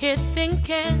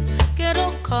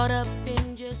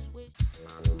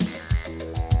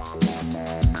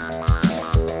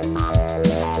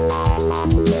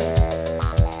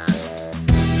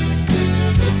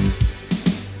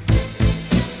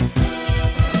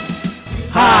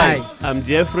 Hi, I'm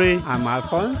Jeffrey. I'm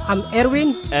Alphonse. I'm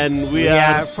Erwin. And we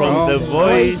are from the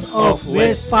Voice of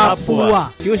West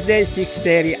Papua. Tuesday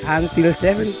 6:30 until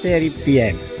 7:30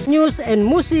 p.m. News and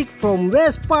music from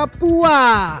West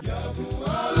Papua.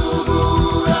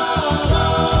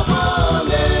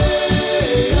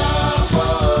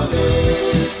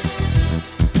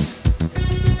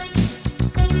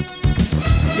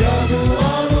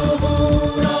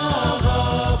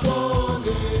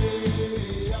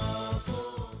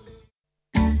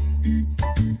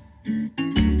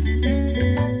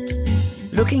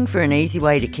 Looking for an easy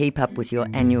way to keep up with your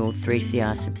annual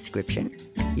 3CR subscription?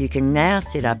 You can now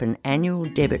set up an annual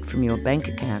debit from your bank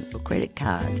account or credit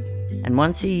card, and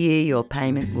once a year your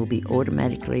payment will be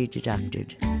automatically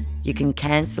deducted. You can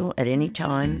cancel at any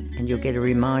time and you'll get a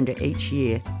reminder each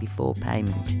year before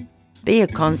payment. Be a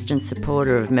constant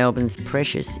supporter of Melbourne's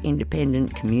precious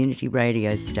independent community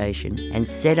radio station and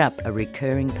set up a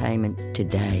recurring payment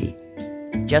today.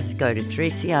 Just go to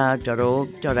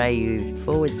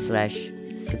 3cr.org.au/subscription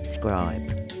subscribe.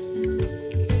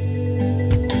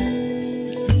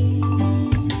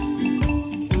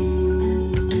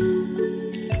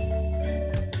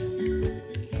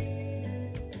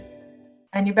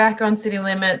 And you're back on City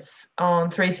Limits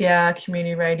on 3CR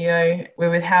Community Radio.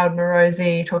 We're with Howard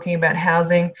Morosi talking about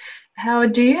housing.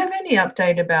 Howard, do you have any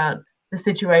update about the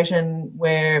situation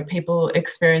where people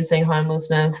experiencing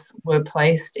homelessness were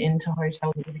placed into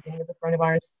hotels at the beginning of the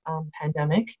coronavirus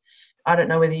pandemic? I don't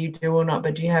know whether you do or not,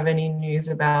 but do you have any news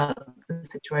about the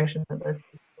situation that those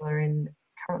people are in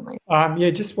currently?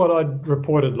 Just what I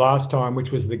reported last time,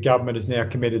 which was the government is now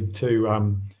committed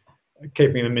to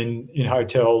keeping them in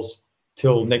hotels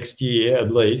till next year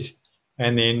at least,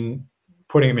 and then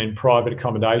putting them in private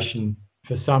accommodation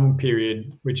for some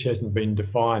period which hasn't been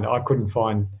defined. I couldn't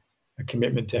find a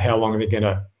commitment to how long they're going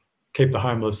to keep the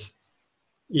homeless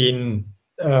in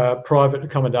private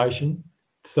accommodation.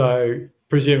 So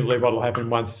presumably what will happen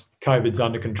once COVID's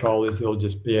under control is they'll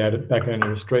just be back out on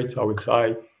the streets, I would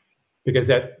say, because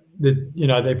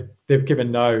they've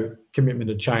given no commitment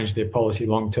to change their policy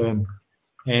long term.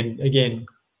 And again,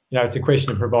 it's a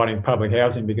question of providing public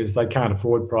housing because they can't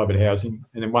afford private housing.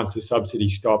 And then once the subsidy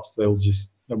stops, they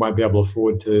won't be able to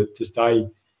afford to stay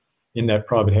in that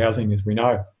private housing, as we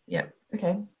know. Yeah,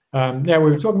 okay. Now,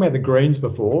 we were talking about the Greens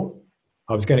before.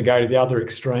 I was going to go to the other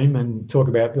extreme and talk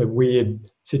about the weird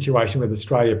situation with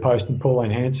Australia Post and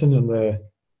Pauline Hanson and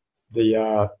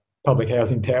the public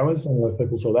housing towers. I don't know if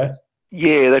people saw that.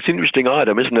 Yeah, that's an interesting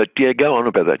item, isn't it? Yeah, go on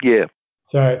about that, yeah.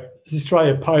 So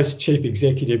Australia Post Chief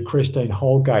Executive Christine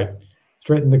Holgate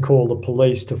threatened to call the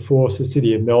police to force the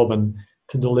City of Melbourne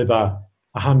to deliver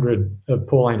 100 of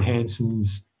Pauline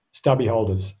Hanson's stubby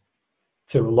holders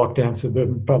to a lockdown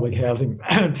suburban public housing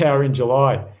tower in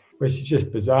July, which is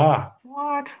just bizarre.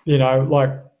 What?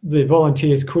 Like the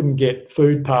volunteers couldn't get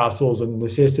food parcels and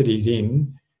necessities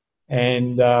in,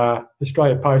 and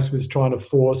Australia Post was trying to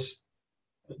force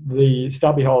the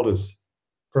stubby holders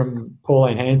from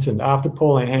Pauline Hanson after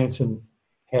Pauline Hanson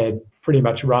had pretty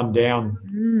much run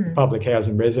down public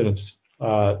housing residents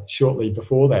shortly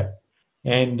before that.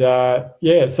 And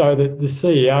so the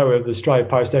CEO of the Australia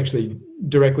Post actually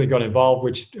directly got involved,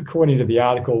 which according to the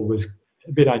article was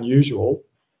a bit unusual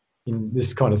in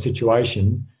this kind of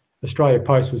situation. Australia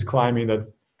Post was claiming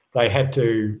that they had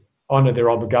to honour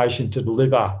their obligation to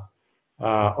deliver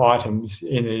items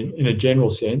in a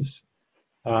general sense.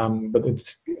 But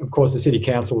of course, the City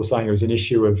Council was saying it was an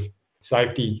issue of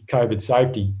safety, COVID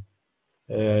safety,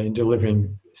 in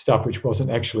delivering stuff which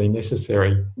wasn't actually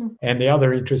necessary. And the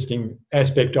other interesting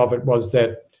aspect of it was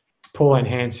that Pauline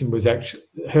Hanson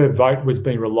her vote was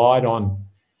being relied on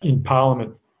in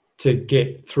Parliament to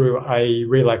get through a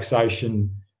relaxation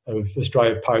of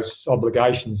Australia Post's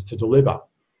obligations to deliver.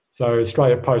 So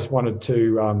Australia Post wanted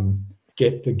to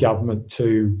get the government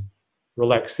to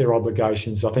relax their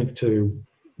obligations, I think, to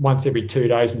once every 2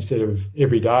 days instead of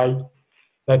every day,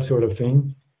 that sort of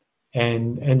thing.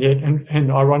 And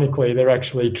ironically, they're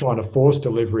actually trying to force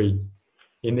delivery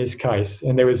in this case.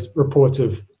 And there was reports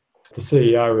of the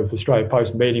CEO of Australia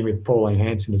Post meeting with Pauline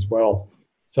Hanson as well.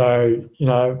 So,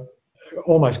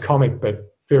 almost comic,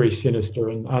 but very sinister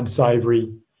and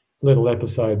unsavoury little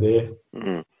episode there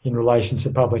in relation to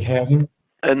public housing.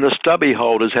 And the stubby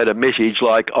holders had a message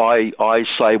like, I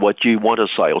say what you want to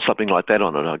say, or something like that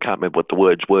on it. I can't remember what the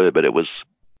words were, but it was...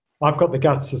 I've got the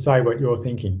guts to say what you're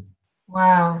thinking.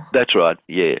 Wow. That's right,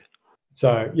 yeah. So,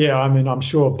 I'm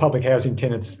sure public housing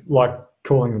tenants like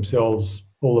calling themselves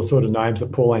all the sort of names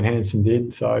that Pauline Hanson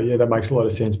did. So, yeah, that makes a lot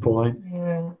of sense,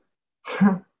 Pauline.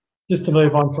 Yeah. Just to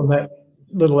move on from that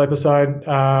little episode,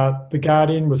 The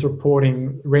Guardian was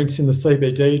reporting rents in the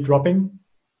CBD dropping.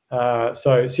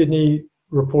 So Sydney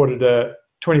reported a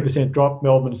 20% drop,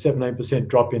 Melbourne a 17%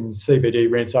 drop in CBD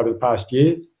rents over the past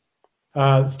year.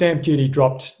 Stamp duty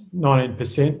dropped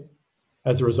 19%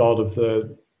 as a result of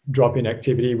the drop in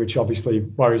activity, which obviously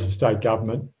worries the state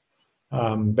government.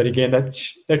 But again,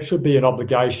 that should be an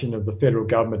obligation of the federal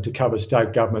government to cover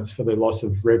state governments for their loss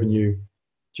of revenue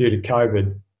due to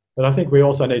COVID. But I think we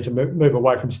also need to move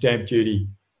away from stamp duty.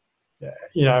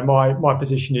 My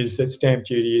position is that stamp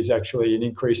duty is actually an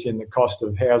increase in the cost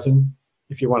of housing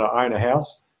if you want to own a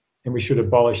house, and we should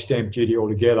abolish stamp duty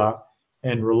altogether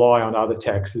and rely on other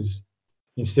taxes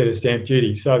instead of stamp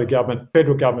duty. So the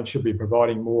federal government should be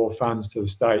providing more funds to the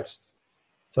states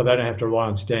so they don't have to rely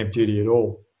on stamp duty at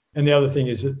all. And the other thing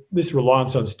is that this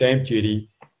reliance on stamp duty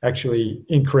actually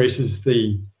increases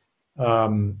the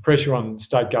pressure on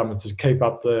state governments to keep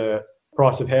up the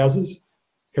price of houses,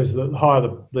 because the higher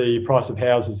the price of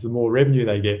houses, the more revenue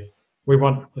they get. We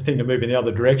want the thing to move in the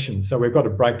other direction. So we've got to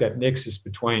break that nexus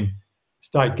between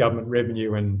state government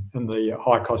revenue and the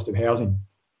high cost of housing.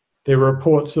 There were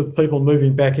reports of people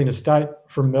moving back interstate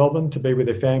from Melbourne to be with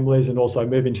their families and also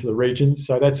moving to the regions.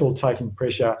 So that's all taking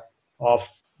pressure off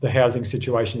the housing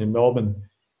situation in Melbourne,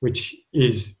 which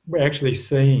is, we're actually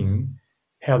seeing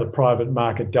how the private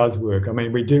market does work. I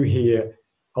mean, we do hear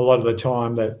a lot of the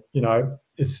time that,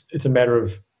 it's a matter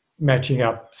of matching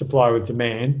up supply with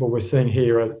demand, but we're seeing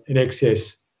here an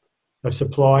excess of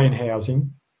supply in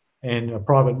housing, and a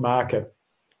private market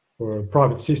or a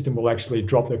private system will actually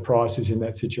drop their prices in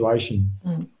that situation.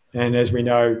 And as we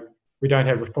know, we don't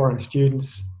have the foreign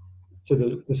students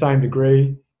to the same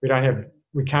degree.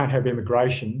 We can't have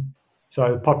immigration.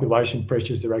 So the population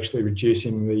pressures are actually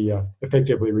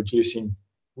effectively reducing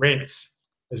rents,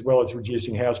 as well as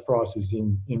reducing house prices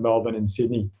in Melbourne and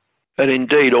Sydney. And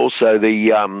indeed also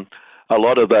a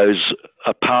lot of those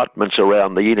apartments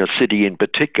around the inner city in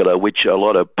particular, which a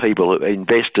lot of people,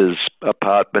 investors'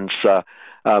 apartments are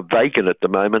vacant at the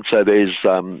moment. So there's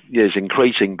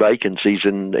increasing vacancies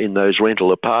in those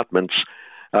rental apartments,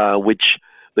 which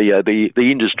the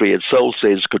industry itself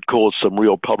says could cause some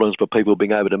real problems for people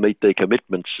being able to meet their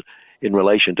commitments in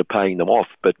relation to paying them off.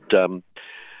 But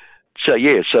so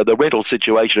the rental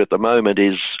situation at the moment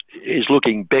is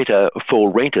looking better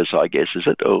for renters, I guess, is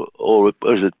it? Or is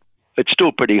it? It's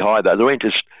still pretty high though. The rent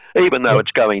is, even though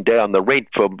it's going down, the rent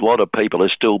for a lot of people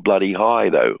is still bloody high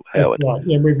though, Howard. Right.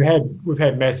 Yeah, we've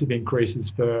had massive increases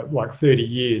for like 30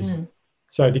 years.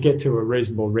 So to get to a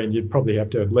reasonable rent, you'd probably have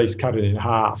to at least cut it in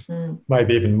half,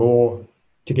 maybe even more,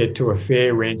 to get to a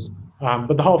fair rent.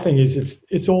 But the whole thing is,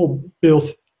 it's all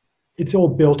built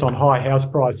on high house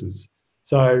prices.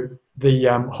 So the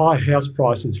high house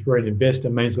prices for an investor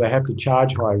means they have to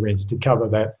charge higher rents to cover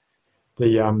the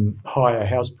higher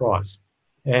house price.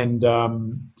 And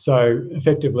so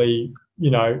effectively,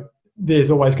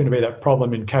 there's always going to be that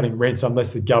problem in cutting rents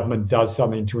unless the government does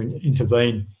something to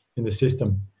intervene in the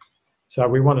system. So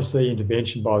we want to see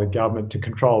intervention by the government to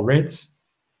control rents.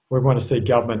 We want to see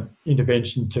government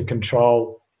intervention to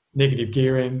control negative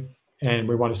gearing, and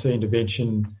we want to see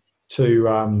intervention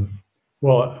to,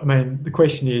 the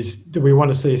question is, do we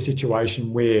want to see a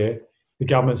situation where the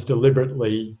government's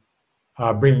deliberately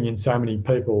bringing in so many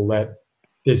people that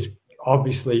there's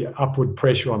obviously upward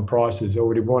pressure on prices,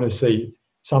 or do we want to see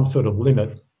some sort of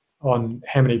limit on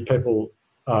how many people?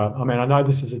 I know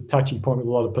this is a touchy point with a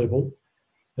lot of people.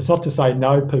 It's not to say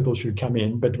no people should come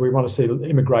in, but do we want to see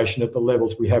immigration at the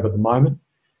levels we have at the moment?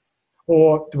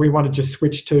 Or do we want to just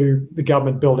switch to the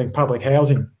government building public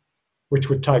housing, which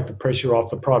would take the pressure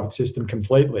off the private system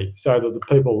completely, so that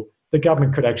the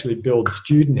government could actually build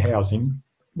student housing,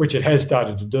 which it has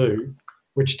started to do,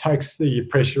 which takes the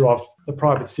pressure off the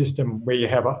private system where you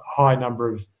have a high number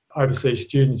of overseas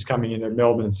students coming into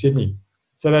Melbourne and Sydney.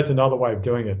 So that's another way of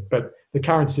doing it. But the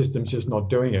current system's just not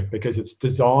doing it because it's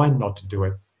designed not to do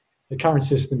it. The current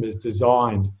system is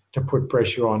designed to put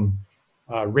pressure on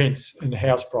rents and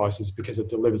house prices because it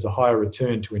delivers a higher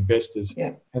return to investors.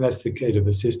 Yeah. And that's the key to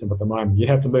the system at the moment. You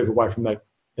have to move away from that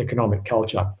economic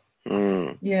culture.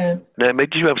 Yeah. Now,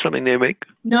 Meg, did you have something there, Meg?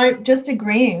 No, just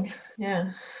agreeing.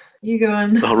 Yeah. You go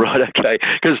on. Oh, right, okay.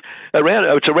 Because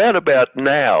it's around about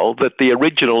now that the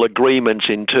original agreements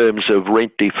in terms of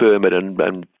rent deferment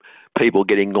and people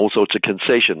getting all sorts of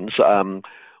concessions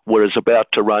were about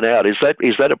to run out. Is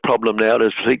that a problem now?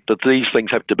 Does these things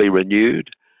have to be renewed?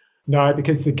 No,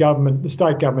 because the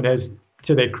state government has,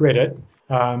 to their credit,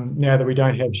 now that we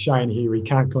don't have Shane here, he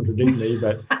can't contradict me,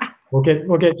 but we'll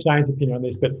get Shane's opinion on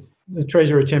this. But the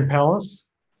Treasurer Tim Pallas,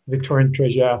 Victorian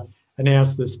Treasurer,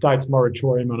 announced the state's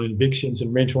moratorium on evictions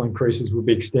and rental increases will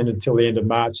be extended until the end of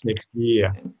March next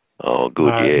year. Oh,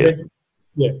 good,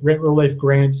 Rent relief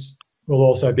grants will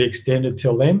also be extended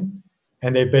till then,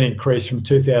 and they've been increased from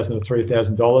 $2,000 to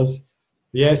 $3,000.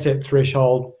 The asset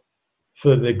threshold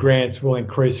for the grants will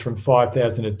increase from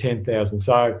 $5,000 to $10,000.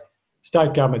 So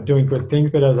state government doing good things,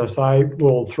 but as I say,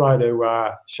 we'll throw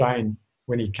to Shane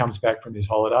when he comes back from his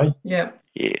holiday. Yeah.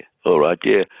 Yeah. All right.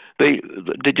 Yeah.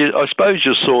 I suppose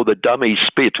you saw the dummy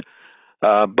spit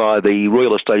by the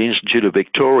Real Estate Institute of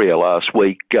Victoria last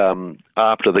week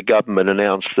after the government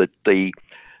announced that the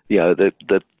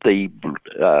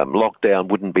lockdown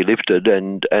wouldn't be lifted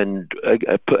and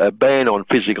a ban on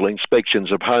physical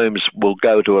inspections of homes will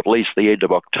go to at least the end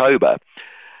of October.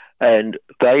 And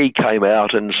they came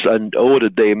out and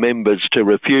ordered their members to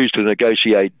refuse to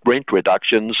negotiate rent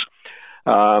reductions,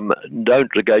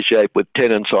 don't negotiate with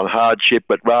tenants on hardship,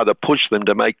 but rather push them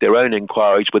to make their own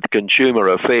inquiries with Consumer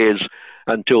Affairs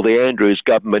until the Andrews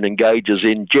government engages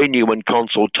in genuine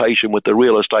consultation with the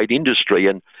real estate industry.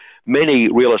 And many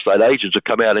real estate agents have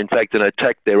come out, in fact, and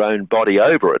attacked their own body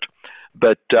over it.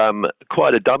 but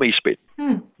quite a dummy spit.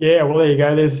 Yeah, well, there you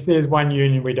go. There's one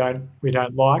union we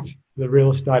don't like, the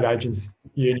Real Estate Agents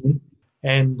Union,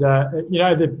 and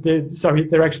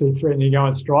they're actually threatening to go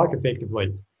on strike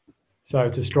effectively. So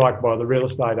it's a strike by the real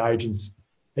estate agents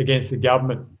against the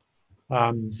government.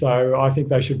 So I think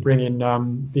they should bring in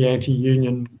the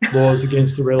anti-union laws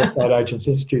against the Real Estate Agents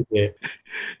Institute there.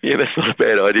 Yeah, that's not a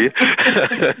bad idea.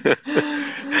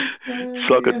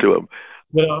 Sock it to them.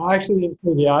 But I actually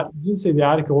didn't see the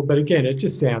article, but again, it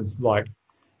just sounds like,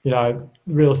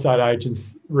 real estate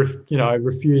agents,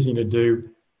 refusing to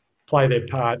play their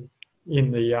part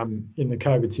in the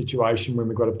COVID situation when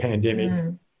we've got a pandemic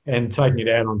and taking it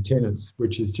out on tenants,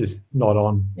 which is just not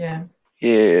on. Yeah.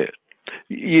 Yeah.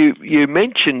 You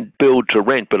mentioned build to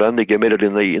rent, but I don't think you meant it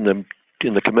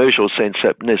in the commercial sense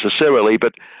necessarily.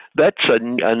 But that's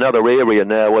another area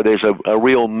now where there's a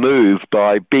real move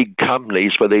by big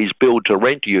companies for these build to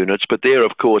rent units. But they're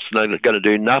of course going to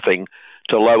do nothing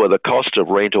to lower the cost of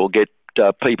rent or get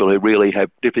people who really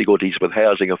have difficulties with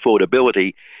housing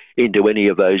affordability into any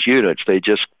of those units. They're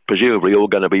just presumably all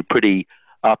going to be pretty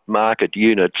upmarket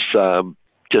units.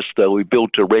 Just they'll be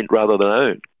built to rent rather than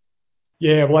own.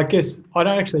 Yeah, well, I guess I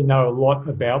don't actually know a lot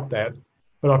about that,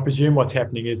 but I presume what's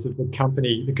happening is that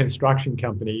the construction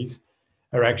companies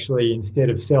are actually, instead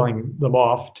of selling them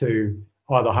off to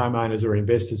either homeowners or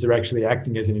investors, are actually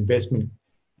acting as an investment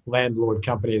landlord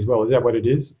company as well. Is that what it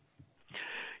is?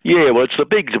 Yeah, well, it's the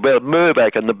big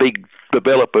Mirvac and the big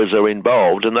developers are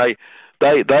involved, and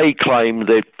they claim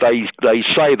that they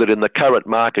say that in the current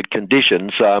market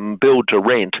conditions, build to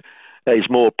rent is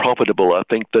more profitable, I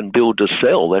think, than build to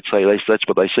sell. That's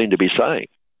what they seem to be saying.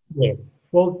 Yeah.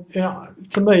 Well,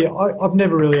 to me, I've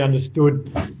never really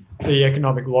understood the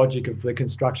economic logic of the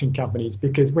construction companies,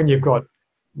 because when you've got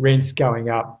rents going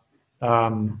up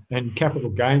and capital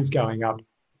gains going up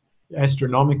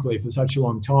astronomically for such a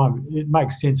long time, it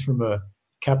makes sense from a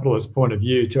capitalist point of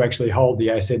view to actually hold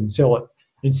the asset and sell it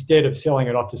instead of selling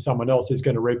it off to someone else who's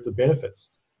going to reap the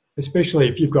benefits. Especially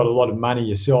if you've got a lot of money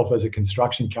yourself as a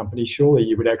construction company, surely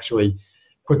you would actually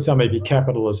put some of your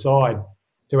capital aside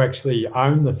to actually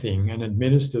own the thing and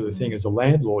administer the thing as a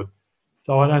landlord.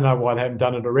 So I don't know why they haven't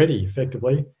done it already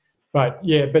effectively. But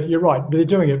you're right. They're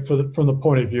doing it from the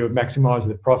point of view of maximising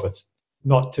the profits,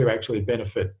 not to actually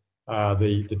benefit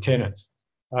the tenants.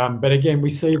 But again, we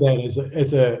see that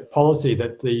as a policy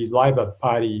that the Labor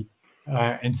Party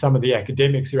and some of the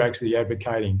academics are actually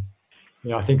advocating.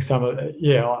 I think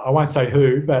I won't say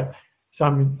who, but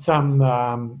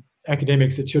some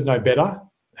academics that should know better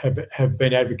have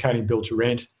been advocating build to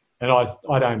rent, and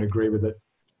I don't agree with it.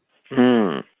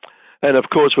 And of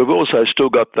course, we've also still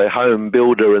got the home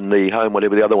builder and the home,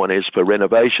 whatever the other one is, for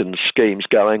renovation schemes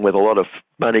going, with a lot of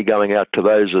money going out to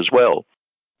those as well.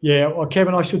 Yeah, well,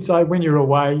 Kevin, I should say, when you're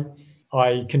away,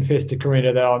 I confess to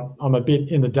Karina that I'm a bit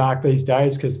in the dark these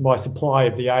days because my supply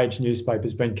of The Age newspaper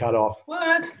has been cut off.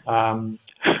 What?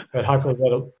 But hopefully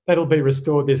that'll be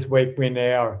restored this week when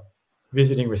our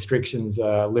visiting restrictions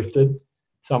are lifted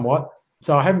somewhat.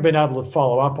 So I haven't been able to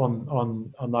follow up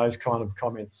on those kind of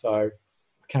comments, so I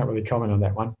can't really comment on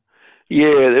that one.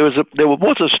 Yeah, there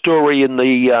was a story in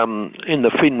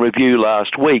the Fin Review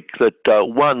last week that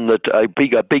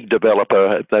a big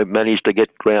developer, they managed to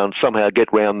somehow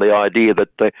get round the idea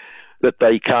that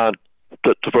they can't,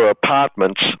 that for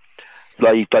apartments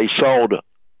they sold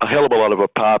a hell of a lot of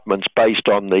apartments based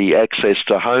on the access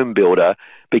to home builder,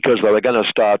 because they were going to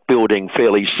start building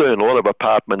fairly soon. A lot of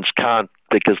apartments can't,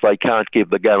 because they can't give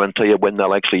the guarantee of when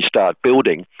they'll actually start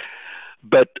building.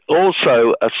 But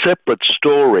also a separate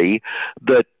story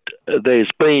that there's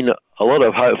been a lot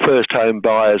of first home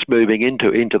buyers moving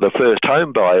into the first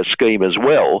home buyer scheme as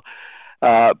well,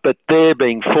 but they're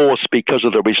being forced because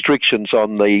of the restrictions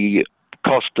on the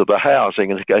cost of the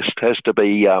housing. It has to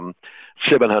be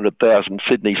 700,000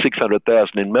 Sydney,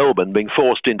 600,000 in Melbourne, being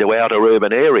forced into outer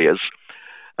urban areas,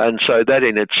 and so that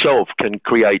in itself can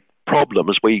create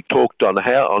problems. We talked on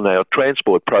our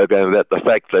transport program about the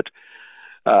fact that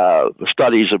the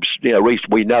studies have,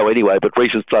 we know anyway, but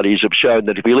recent studies have shown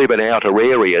that if you live in outer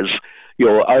areas,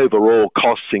 your overall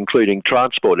costs, including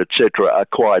transport, etc., are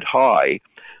quite high.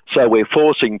 So we're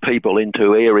forcing people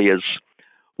into areas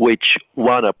which,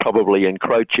 one, are probably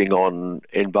encroaching on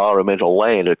environmental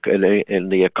land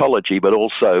and the ecology, but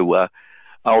also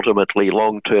ultimately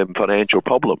long-term financial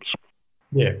problems.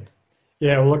 Yeah.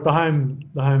 Well, look, the home,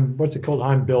 what's it called,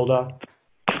 home builder?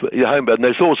 And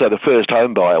there's also the first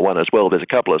home buyer one as well. There's a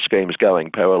couple of schemes going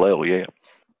parallel, yeah.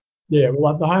 Yeah,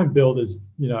 well, the home builder is,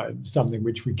 something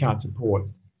which we can't support.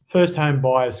 First home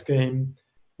buyer scheme,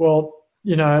 well,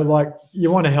 you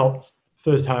want to help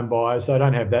first home buyers, so I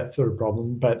don't have that sort of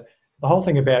problem. But the whole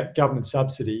thing about government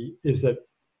subsidy is that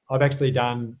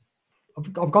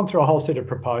I've gone through a whole set of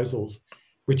proposals,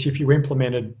 which if you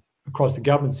implemented across the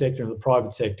government sector and the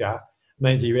private sector,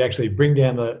 means that you actually bring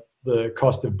down the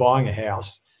cost of buying a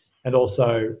house and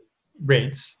also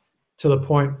rents to the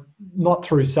point, not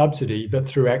through subsidy, but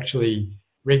through actually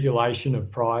regulation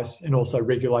of price and also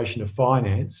regulation of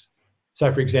finance.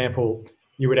 So, for example,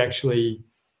 you would actually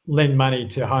lend money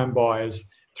to home buyers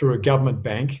through a government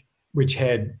bank, which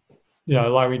had,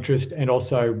 low interest and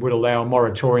also would allow a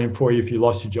moratorium for you if you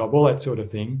lost your job, all that sort of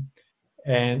thing.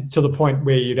 And to the point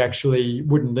where you'd actually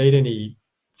wouldn't need any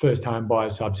first home buyer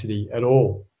subsidy at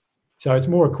all. So it's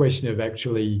more a question of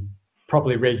actually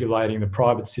properly regulating the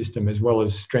private system as well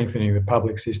as strengthening the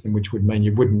public system, which would mean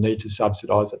you wouldn't need to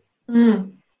subsidise it.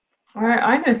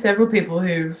 I know several people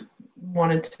who've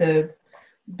wanted to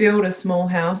build a small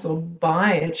house or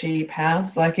buy a cheap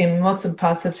house. Like in lots of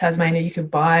parts of Tasmania, you could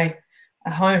buy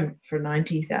a home for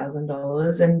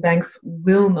 $90,000 and banks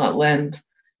will not lend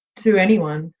to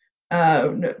anyone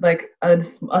like a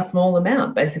small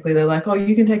amount. Basically, they're like, oh,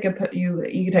 you can take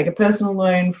a personal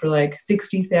loan for like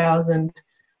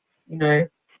 $60,000.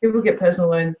 People get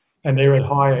personal loans, and they're at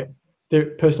higher.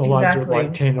 Their personal loans are at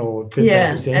like 10 or 15%.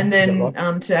 Yeah, and then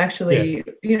to actually,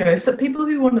 so people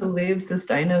who want to live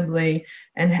sustainably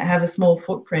and have a small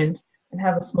footprint and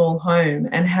have a small home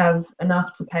and have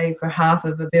enough to pay for half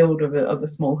of a build of a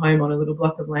small home on a little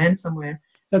block of land somewhere.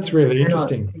 That's really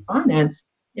interesting. Finance.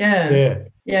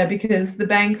 Yeah, because the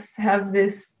banks have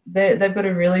this. They've got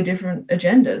a really different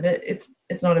agenda. That it's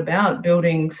not about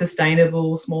building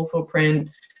sustainable, small footprint,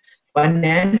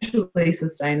 financially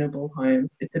sustainable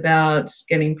homes. It's about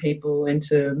getting people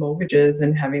into mortgages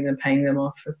and having them paying them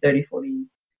off for 30, 40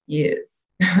 years.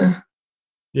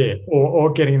 Yeah,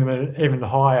 or getting them an even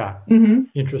higher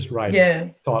interest rate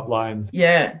type loans.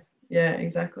 Yeah,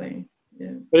 exactly.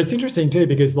 Yeah. But it's interesting too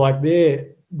because like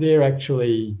they're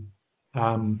actually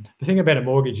the thing about a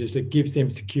mortgage is it gives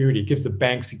them security, gives the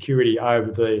bank security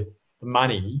over the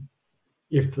money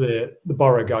if the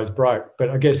borrower goes broke. But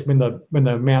I guess when the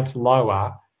amount's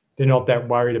lower, they're not that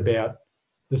worried about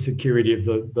the security of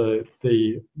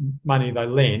the money they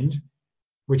lend,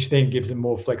 which then gives them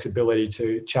more flexibility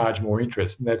to charge more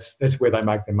interest. And that's where they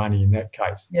make their money in that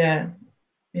case. Yeah,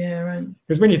 right.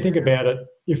 Because when you think about it,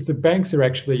 if the banks are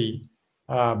actually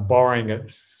borrowing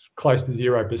at close to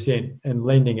 0% and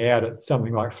lending out at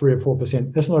something like 3 or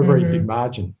 4%, that's not a very big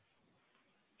margin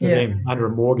for them under a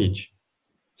mortgage.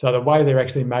 So the way they're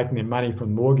actually making their money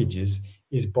from mortgages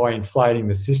is by inflating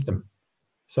the system,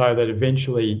 so that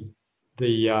eventually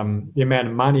the amount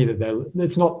of money that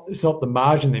it's not the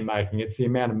margin they're making, it's the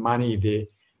amount of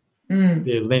money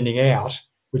they're lending out,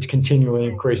 which continually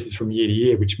increases from year to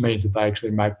year, which means that they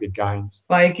actually make their gains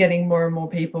by getting more and more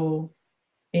people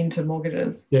into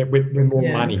mortgages. Yeah, with more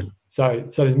money. So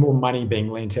there's more money being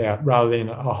lent out rather than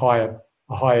a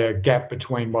higher gap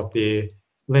between what they're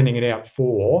lending it out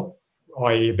for,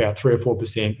 i.e. about 3 or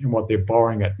 4%, and what they're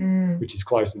borrowing it, which is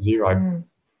close to zero.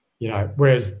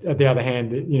 Whereas at the other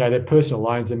hand, their personal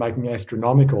loans, they're making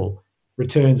astronomical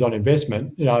returns on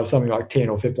investment, something like 10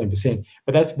 or 15%.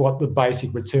 But that's what the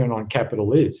basic return on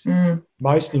capital is.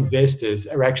 Most investors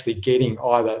are actually getting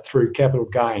either through capital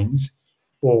gains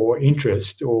or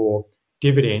interest or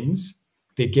dividends,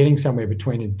 they're getting somewhere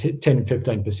between 10 and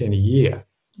 15% a year.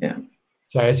 Yeah.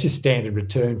 So it's just standard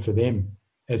return for them,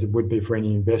 as it would be for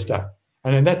any investor.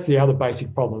 And then that's the other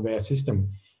basic problem of our system.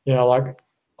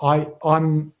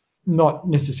 I'm not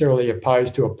necessarily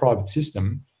opposed to a private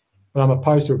system, but I'm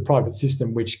opposed to a private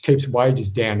system which keeps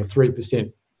wages down to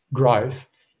 3% growth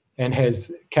and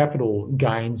has capital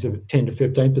gains of 10 to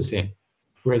 15%,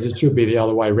 whereas it should be the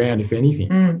other way around, if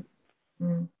anything.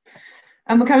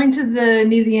 We're coming to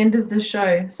near the end of the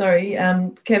show. Sorry,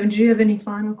 Kevin, do you have any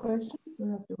final questions?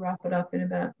 We'll have to wrap it up in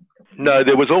about. No,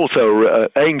 there was also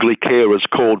Anglicare has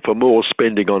called for more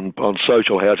spending on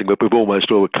social housing, but we've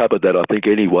almost all covered that, I think,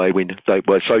 anyway.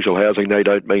 By social housing, they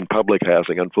don't mean public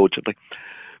housing, unfortunately.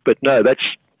 But no, that's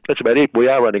about it. We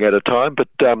are running out of time. But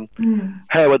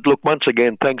Howard, look, once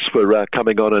again, thanks for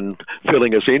coming on and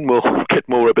filling us in. We'll get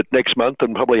more of it next month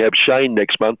and probably have Shane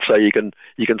next month so you can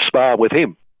spar with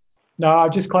him. No,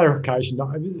 just clarification.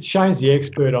 Shane's the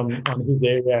expert on his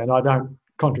area, and I don't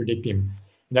contradict him.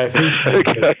 If he says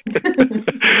okay.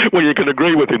 Well, you can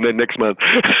agree with him then next month.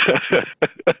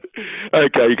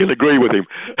 Okay, you can agree with him.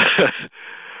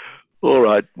 All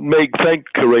right, Meg. Thank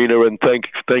Karina and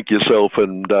thank yourself.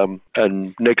 And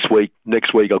next week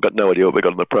I've got no idea what we've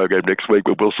got on the program next week,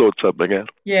 but we'll sort something out.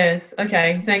 Yes.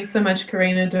 Okay. Thanks so much,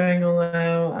 Karina, doing all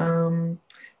our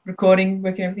recording,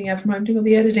 working everything out from home, doing all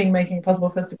the editing, making it possible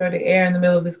for us to go to air in the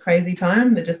middle of this crazy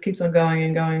time that just keeps on going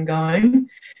and going and going.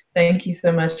 Thank you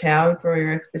so much, Howard, for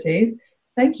your expertise.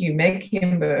 Thank you, Meg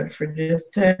Kimber, for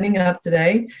just turning up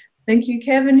today. Thank you,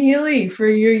 Kevin Healy, for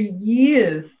your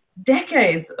years,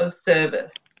 decades of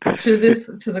service to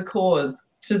the cause,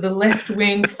 to the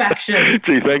left-wing factions.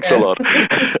 Gee, thanks a lot.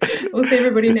 We'll see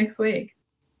everybody next week.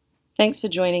 Thanks for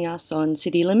joining us on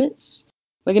City Limits.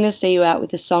 We're going to see you out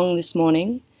with a song this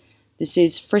morning. This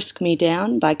is Frisk Me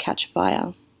Down by Catch a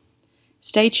Fire.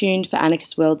 Stay tuned for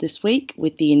Anarchist World this week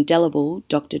with the indelible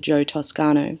Dr. Joe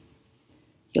Toscano.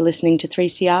 You're listening to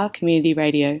 3CR Community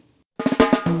Radio.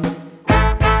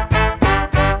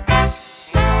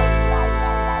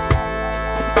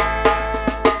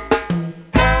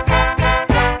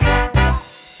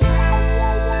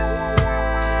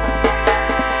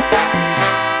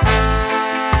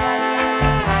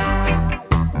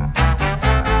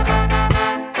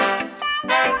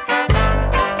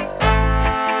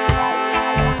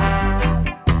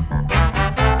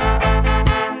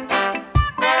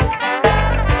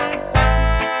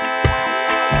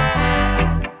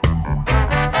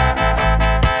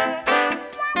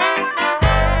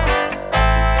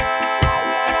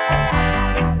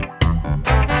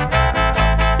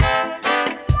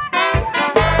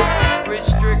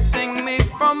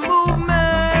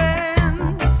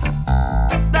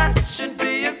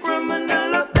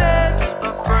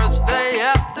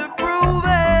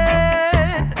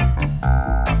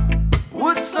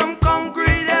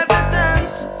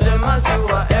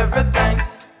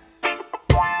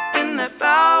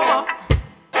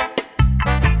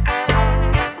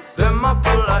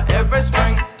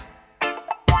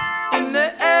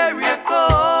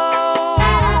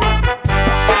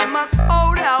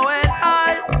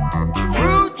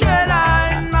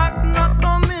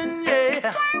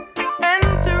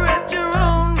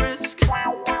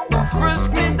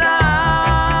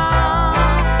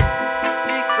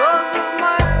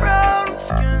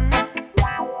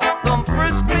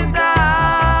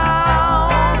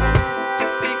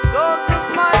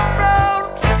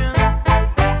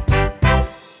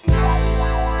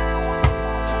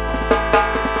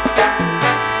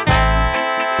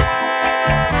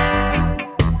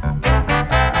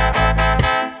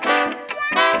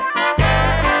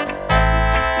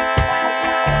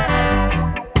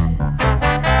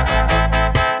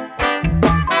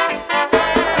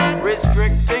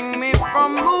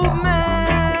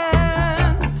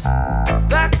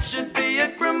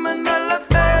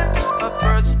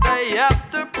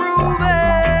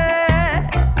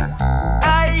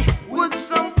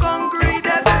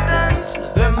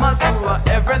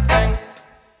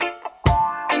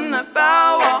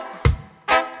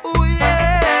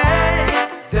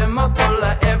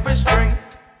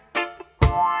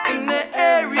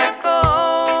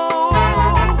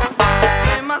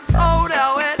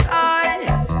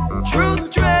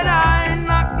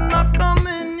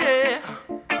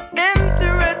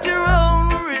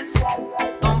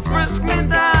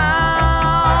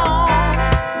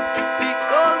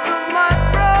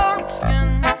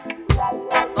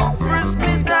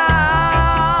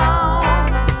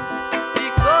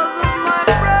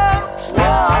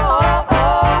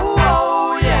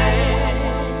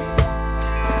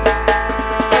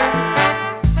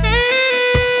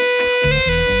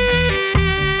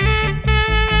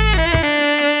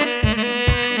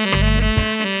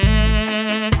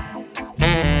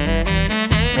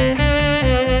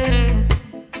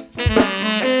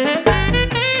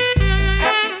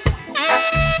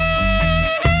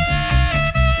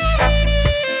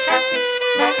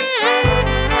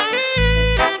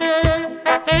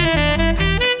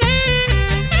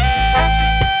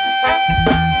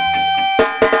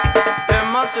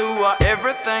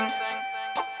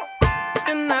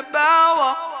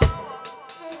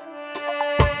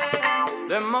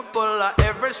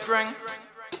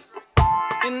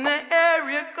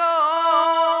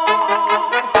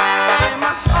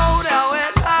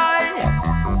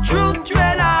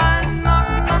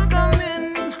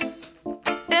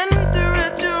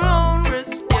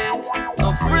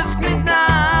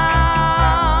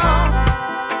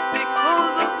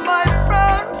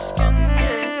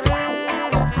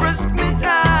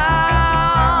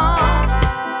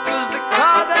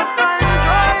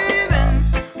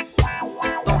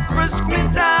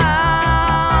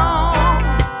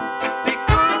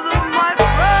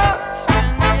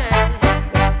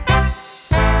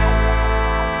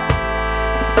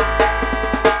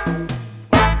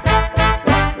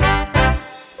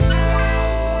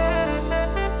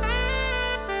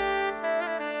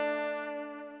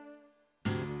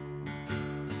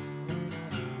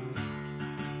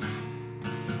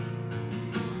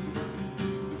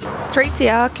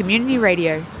 3CR Community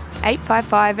Radio,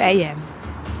 855 AM.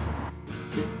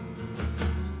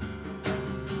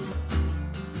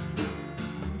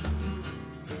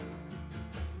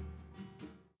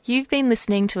 You've been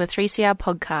listening to a 3CR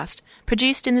podcast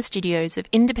produced in the studios of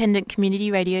independent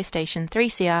community radio station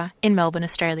 3CR in Melbourne,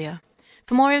 Australia.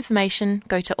 For more information,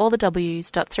 go to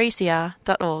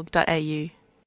allthews.3cr.org.au.